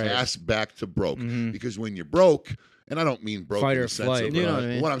 Get ass back to broke. Because when you're broke, and I don't mean broke in the sense of, you know what I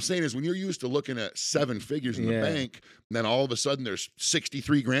mean? What I'm saying is when you're used to looking at 7 figures in the bank, and then all of a sudden there's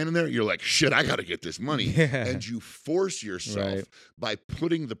 63 grand in there, you're like, shit, I got to get this money. And you force yourself by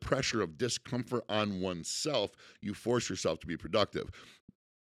putting the pressure of discomfort on oneself, you force yourself to be productive.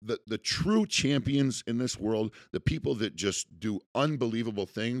 The true champions in this world, the people that just do unbelievable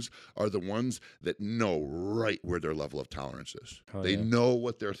things, are the ones that know right where their level of tolerance is. They know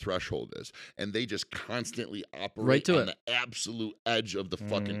what their threshold is, and they just constantly operate on the absolute edge of the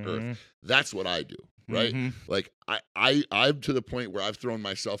fucking earth. That's what I do. right? Like I'm to the point where I've thrown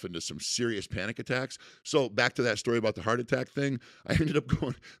myself into some serious panic attacks. So back to that story about the heart attack thing, I ended up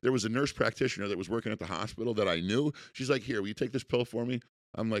going, there was a nurse practitioner that was working at the hospital that I knew. She's like, here, will you take this pill for me?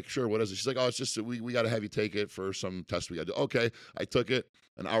 I'm like, sure, what is it? She's like, oh, it's just, we got to have you take it for some test we got to do. Okay, I took it.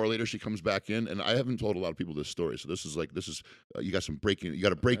 An hour later, she comes back in, and I haven't told a lot of people this story. So this is you got a breaking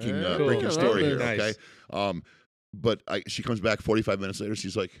story here, nice. Okay? But she comes back 45 minutes later.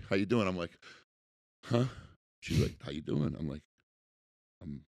 She's like, how you doing? I'm like, huh? She's like, how you doing? I'm like,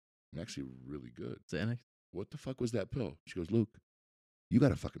 I'm actually really good. Xanax? What the fuck was that pill? She goes, Luke, you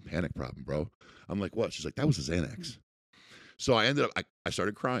got a fucking panic problem, bro. I'm like, what? She's like, that was a Xanax. So I ended up, I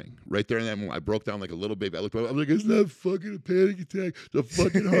started crying right there in that moment. I broke down like a little baby. I looked, I'm like, it's not fucking a panic attack. It's a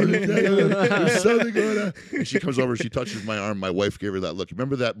fucking heart attack. There's something going on. And she comes over, she touches my arm. My wife gave her that look.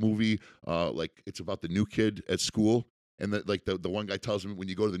 Remember that movie, like it's about the new kid at school? And the one guy tells him when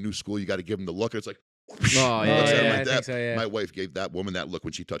you go to the new school, you got to give him the look. And it's like, oh, yeah. Like so, yeah. My wife gave that woman that look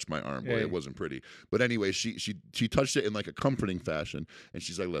when she touched my arm. Boy, it wasn't pretty. But anyway, she touched it in like a comforting fashion. And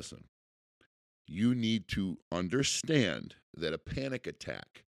she's like, listen, you need to understand that a panic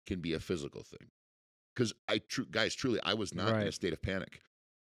attack can be a physical thing. Because guys, truly, I was not in a state of panic.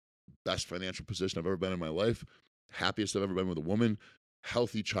 Best financial position I've ever been in my life. Happiest I've ever been with a woman.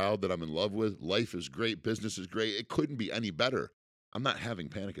 Healthy child that I'm in love with. Life is great. Business is great. It couldn't be any better. I'm not having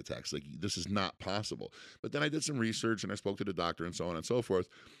panic attacks. Like, this is not possible. But then I did some research and I spoke to the doctor and so on and so forth.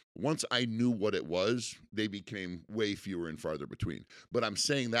 Once I knew what it was, they became way fewer and farther between. But I'm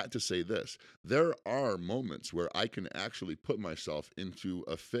saying that to say this. There are moments where I can actually put myself into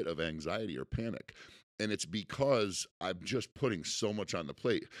a fit of anxiety or panic. And it's because I'm just putting so much on the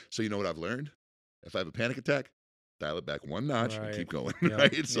plate. So you know what I've learned? If I have a panic attack, dial it back one notch and keep going,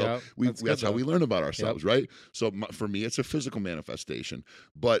 right? So that's how we learn about ourselves, right? So for me, it's a physical manifestation.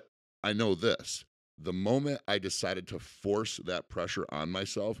 But I know this. The moment I decided to force that pressure on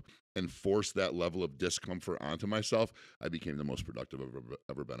myself and force that level of discomfort onto myself, I became the most productive I've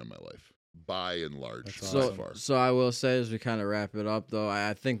ever been in my life. By and large, so far. So I will say, as we kind of wrap it up, though,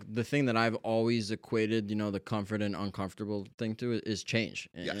 I think the thing that I've always equated, the comfort and uncomfortable thing to is change.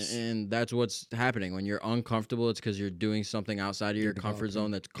 Yes. And that's what's happening. When you're uncomfortable, it's because you're doing something outside of your comfort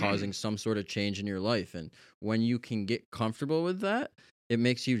zone that's causing some sort of change in your life. And when you can get comfortable with that, it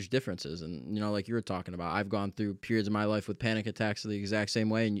makes huge differences. And, like you were talking about, I've gone through periods of my life with panic attacks the exact same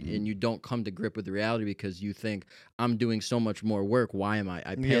way. And, and you don't come to grip with the reality because you think, I'm doing so much more work. Why am I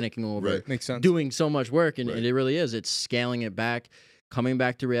panicking over Makes sense. doing so much work? And it really is. It's scaling it back, coming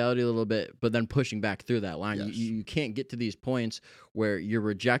back to reality a little bit, but then pushing back through that line. Yes. You can't get to these points where you're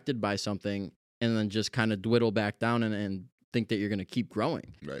rejected by something and then just kind of dwindle back down and think that you're going to keep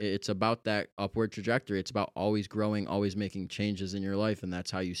growing. Right. It's about that upward trajectory. It's about always growing, always making changes in your life, and that's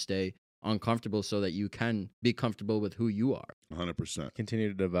how you stay uncomfortable so that you can be comfortable with who you are. 100%. Continue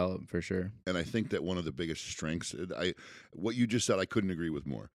to develop, for sure. And I think that one of the biggest strengths, what you just said, I couldn't agree with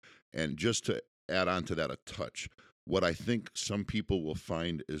more. And just to add on to that a touch, what I think some people will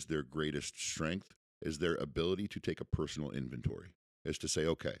find is their greatest strength is their ability to take a personal inventory, is to say,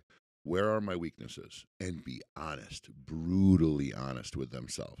 okay, where are my weaknesses? And be honest, brutally honest with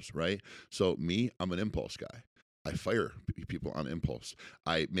themselves, right? So me, I'm an impulse guy. I fire people on impulse.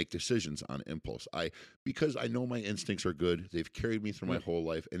 I make decisions on impulse. Because I know my instincts are good. They've carried me through my whole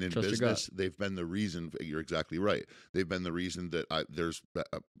life. And in business, they've been the reason. You're exactly right. They've been the reason that there's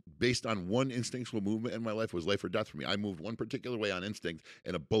based on one instinctual movement in my life was life or death for me. I moved one particular way on instinct,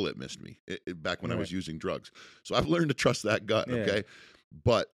 and a bullet missed me back when I was using drugs. So I've learned to trust that gut. Yeah. Okay,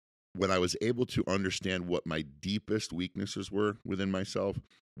 but when I was able to understand what my deepest weaknesses were within myself,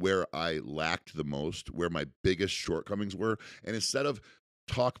 where I lacked the most, where my biggest shortcomings were, and instead of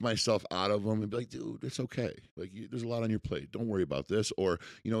talk myself out of them and be like, dude, it's okay. Like, there's a lot on your plate. Don't worry about this. Or,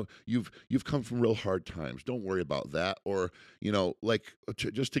 you've come from real hard times. Don't worry about that. Or,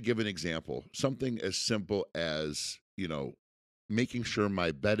 just to give an example, something as simple as, making sure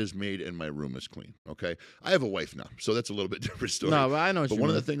my bed is made and my room is clean. Okay. I have a wife now, so that's a little bit different story. No, but I know. But one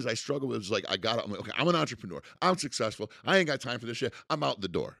of the things I struggle with is like, I'm like, okay, I'm an entrepreneur. I'm successful. I ain't got time for this shit. I'm out the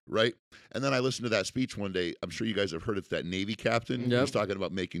door. Right. And then I listened to that speech one day. I'm sure you guys have heard it. That Navy captain who was talking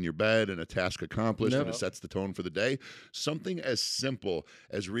about making your bed and a task accomplished and it sets the tone for the day. Something as simple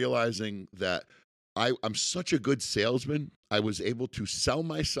as realizing that I'm such a good salesman. I was able to sell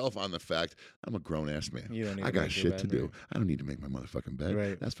myself on the fact I'm a grown-ass man. I got shit to do. I don't need to make my motherfucking bed.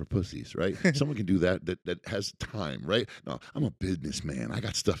 Right. That's for pussies, right? Someone can do that has time, right? No, I'm a businessman. I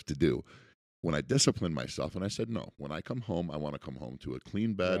got stuff to do. when I disciplined myself and I said, no, when I come home, I want to come home to a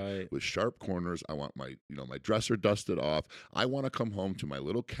clean bed with sharp corners. I want my, my dresser dusted off. I want to come home to my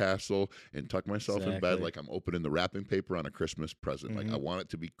little castle and tuck myself in bed like I'm opening the wrapping paper on a Christmas present. Like I want it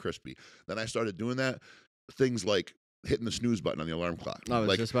to be crispy. Then I started doing that. Things like hitting the snooze button on the alarm clock. I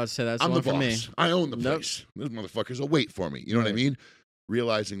was just about to say that's I'm the the boss. for me. I own the place. Those motherfuckers will wait for me. You know what I mean?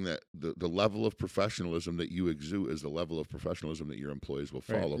 Realizing that the level of professionalism that you exude is the level of professionalism that your employees will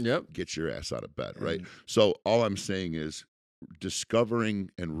follow. Get your ass out of bed, right? So all I'm saying is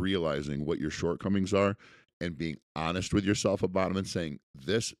discovering and realizing what your shortcomings are and being honest with yourself about them and saying,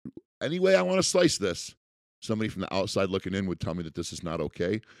 this, any way I want to slice this, somebody from the outside looking in would tell me that this is not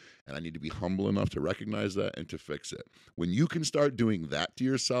okay, and I need to be humble enough to recognize that and to fix it. When you can start doing that to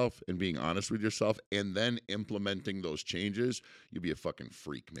yourself and being honest with yourself and then implementing those changes, you'll be a fucking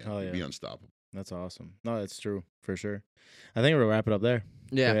freak, man. You'll be unstoppable. That's awesome. No, that's true, for sure. I think we'll wrap it up there.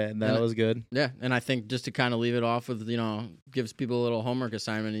 Yeah. That was good. Yeah, and I think just to kind of leave it off with, gives people a little homework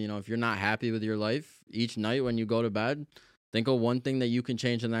assignment. If you're not happy with your life, each night when you go to bed, think of one thing that you can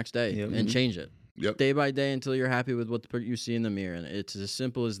change the next day and change it. Day by day until you're happy with what you see in the mirror. And it's as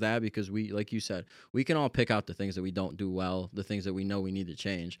simple as that, because we, like you said, we can all pick out the things that we don't do well, the things that we know we need to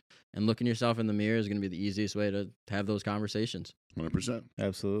change. And looking yourself in the mirror is going to be the easiest way to have those conversations. 100%.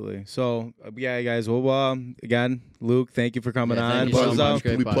 Absolutely. So, guys, well, again, Luke, thank you for coming on. You so much.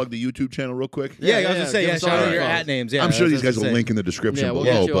 Can we plug the YouTube channel real quick? I was going to say, shout out your @ names. I'm sure these guys will link in the description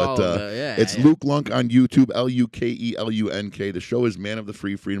below, but it's Luke Lunk on YouTube, LUKELUNK. The show is Man of the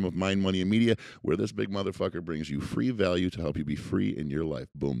Free, Freedom of Mind, Money, and Media, where this big motherfucker brings you free value to help you be free in your life.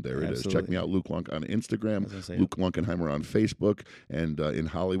 Boom, there it is. Check me out, Luke Lunk on Instagram, Luke Lunkenheimer on Facebook, and in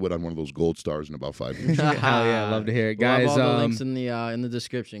Hollywood, I'm one of those gold stars in about 5 years. Hell yeah, love to hear it, guys. We'll have all the links in the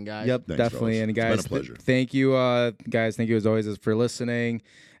description, guys. Yep, thanks, definitely. Fellas. And guys, it's been a pleasure. Thank you, guys. Thank you as always for listening.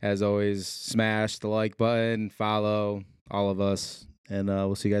 As always, smash the like button, follow all of us, and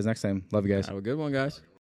we'll see you guys next time. Love you guys. Have a good one, guys.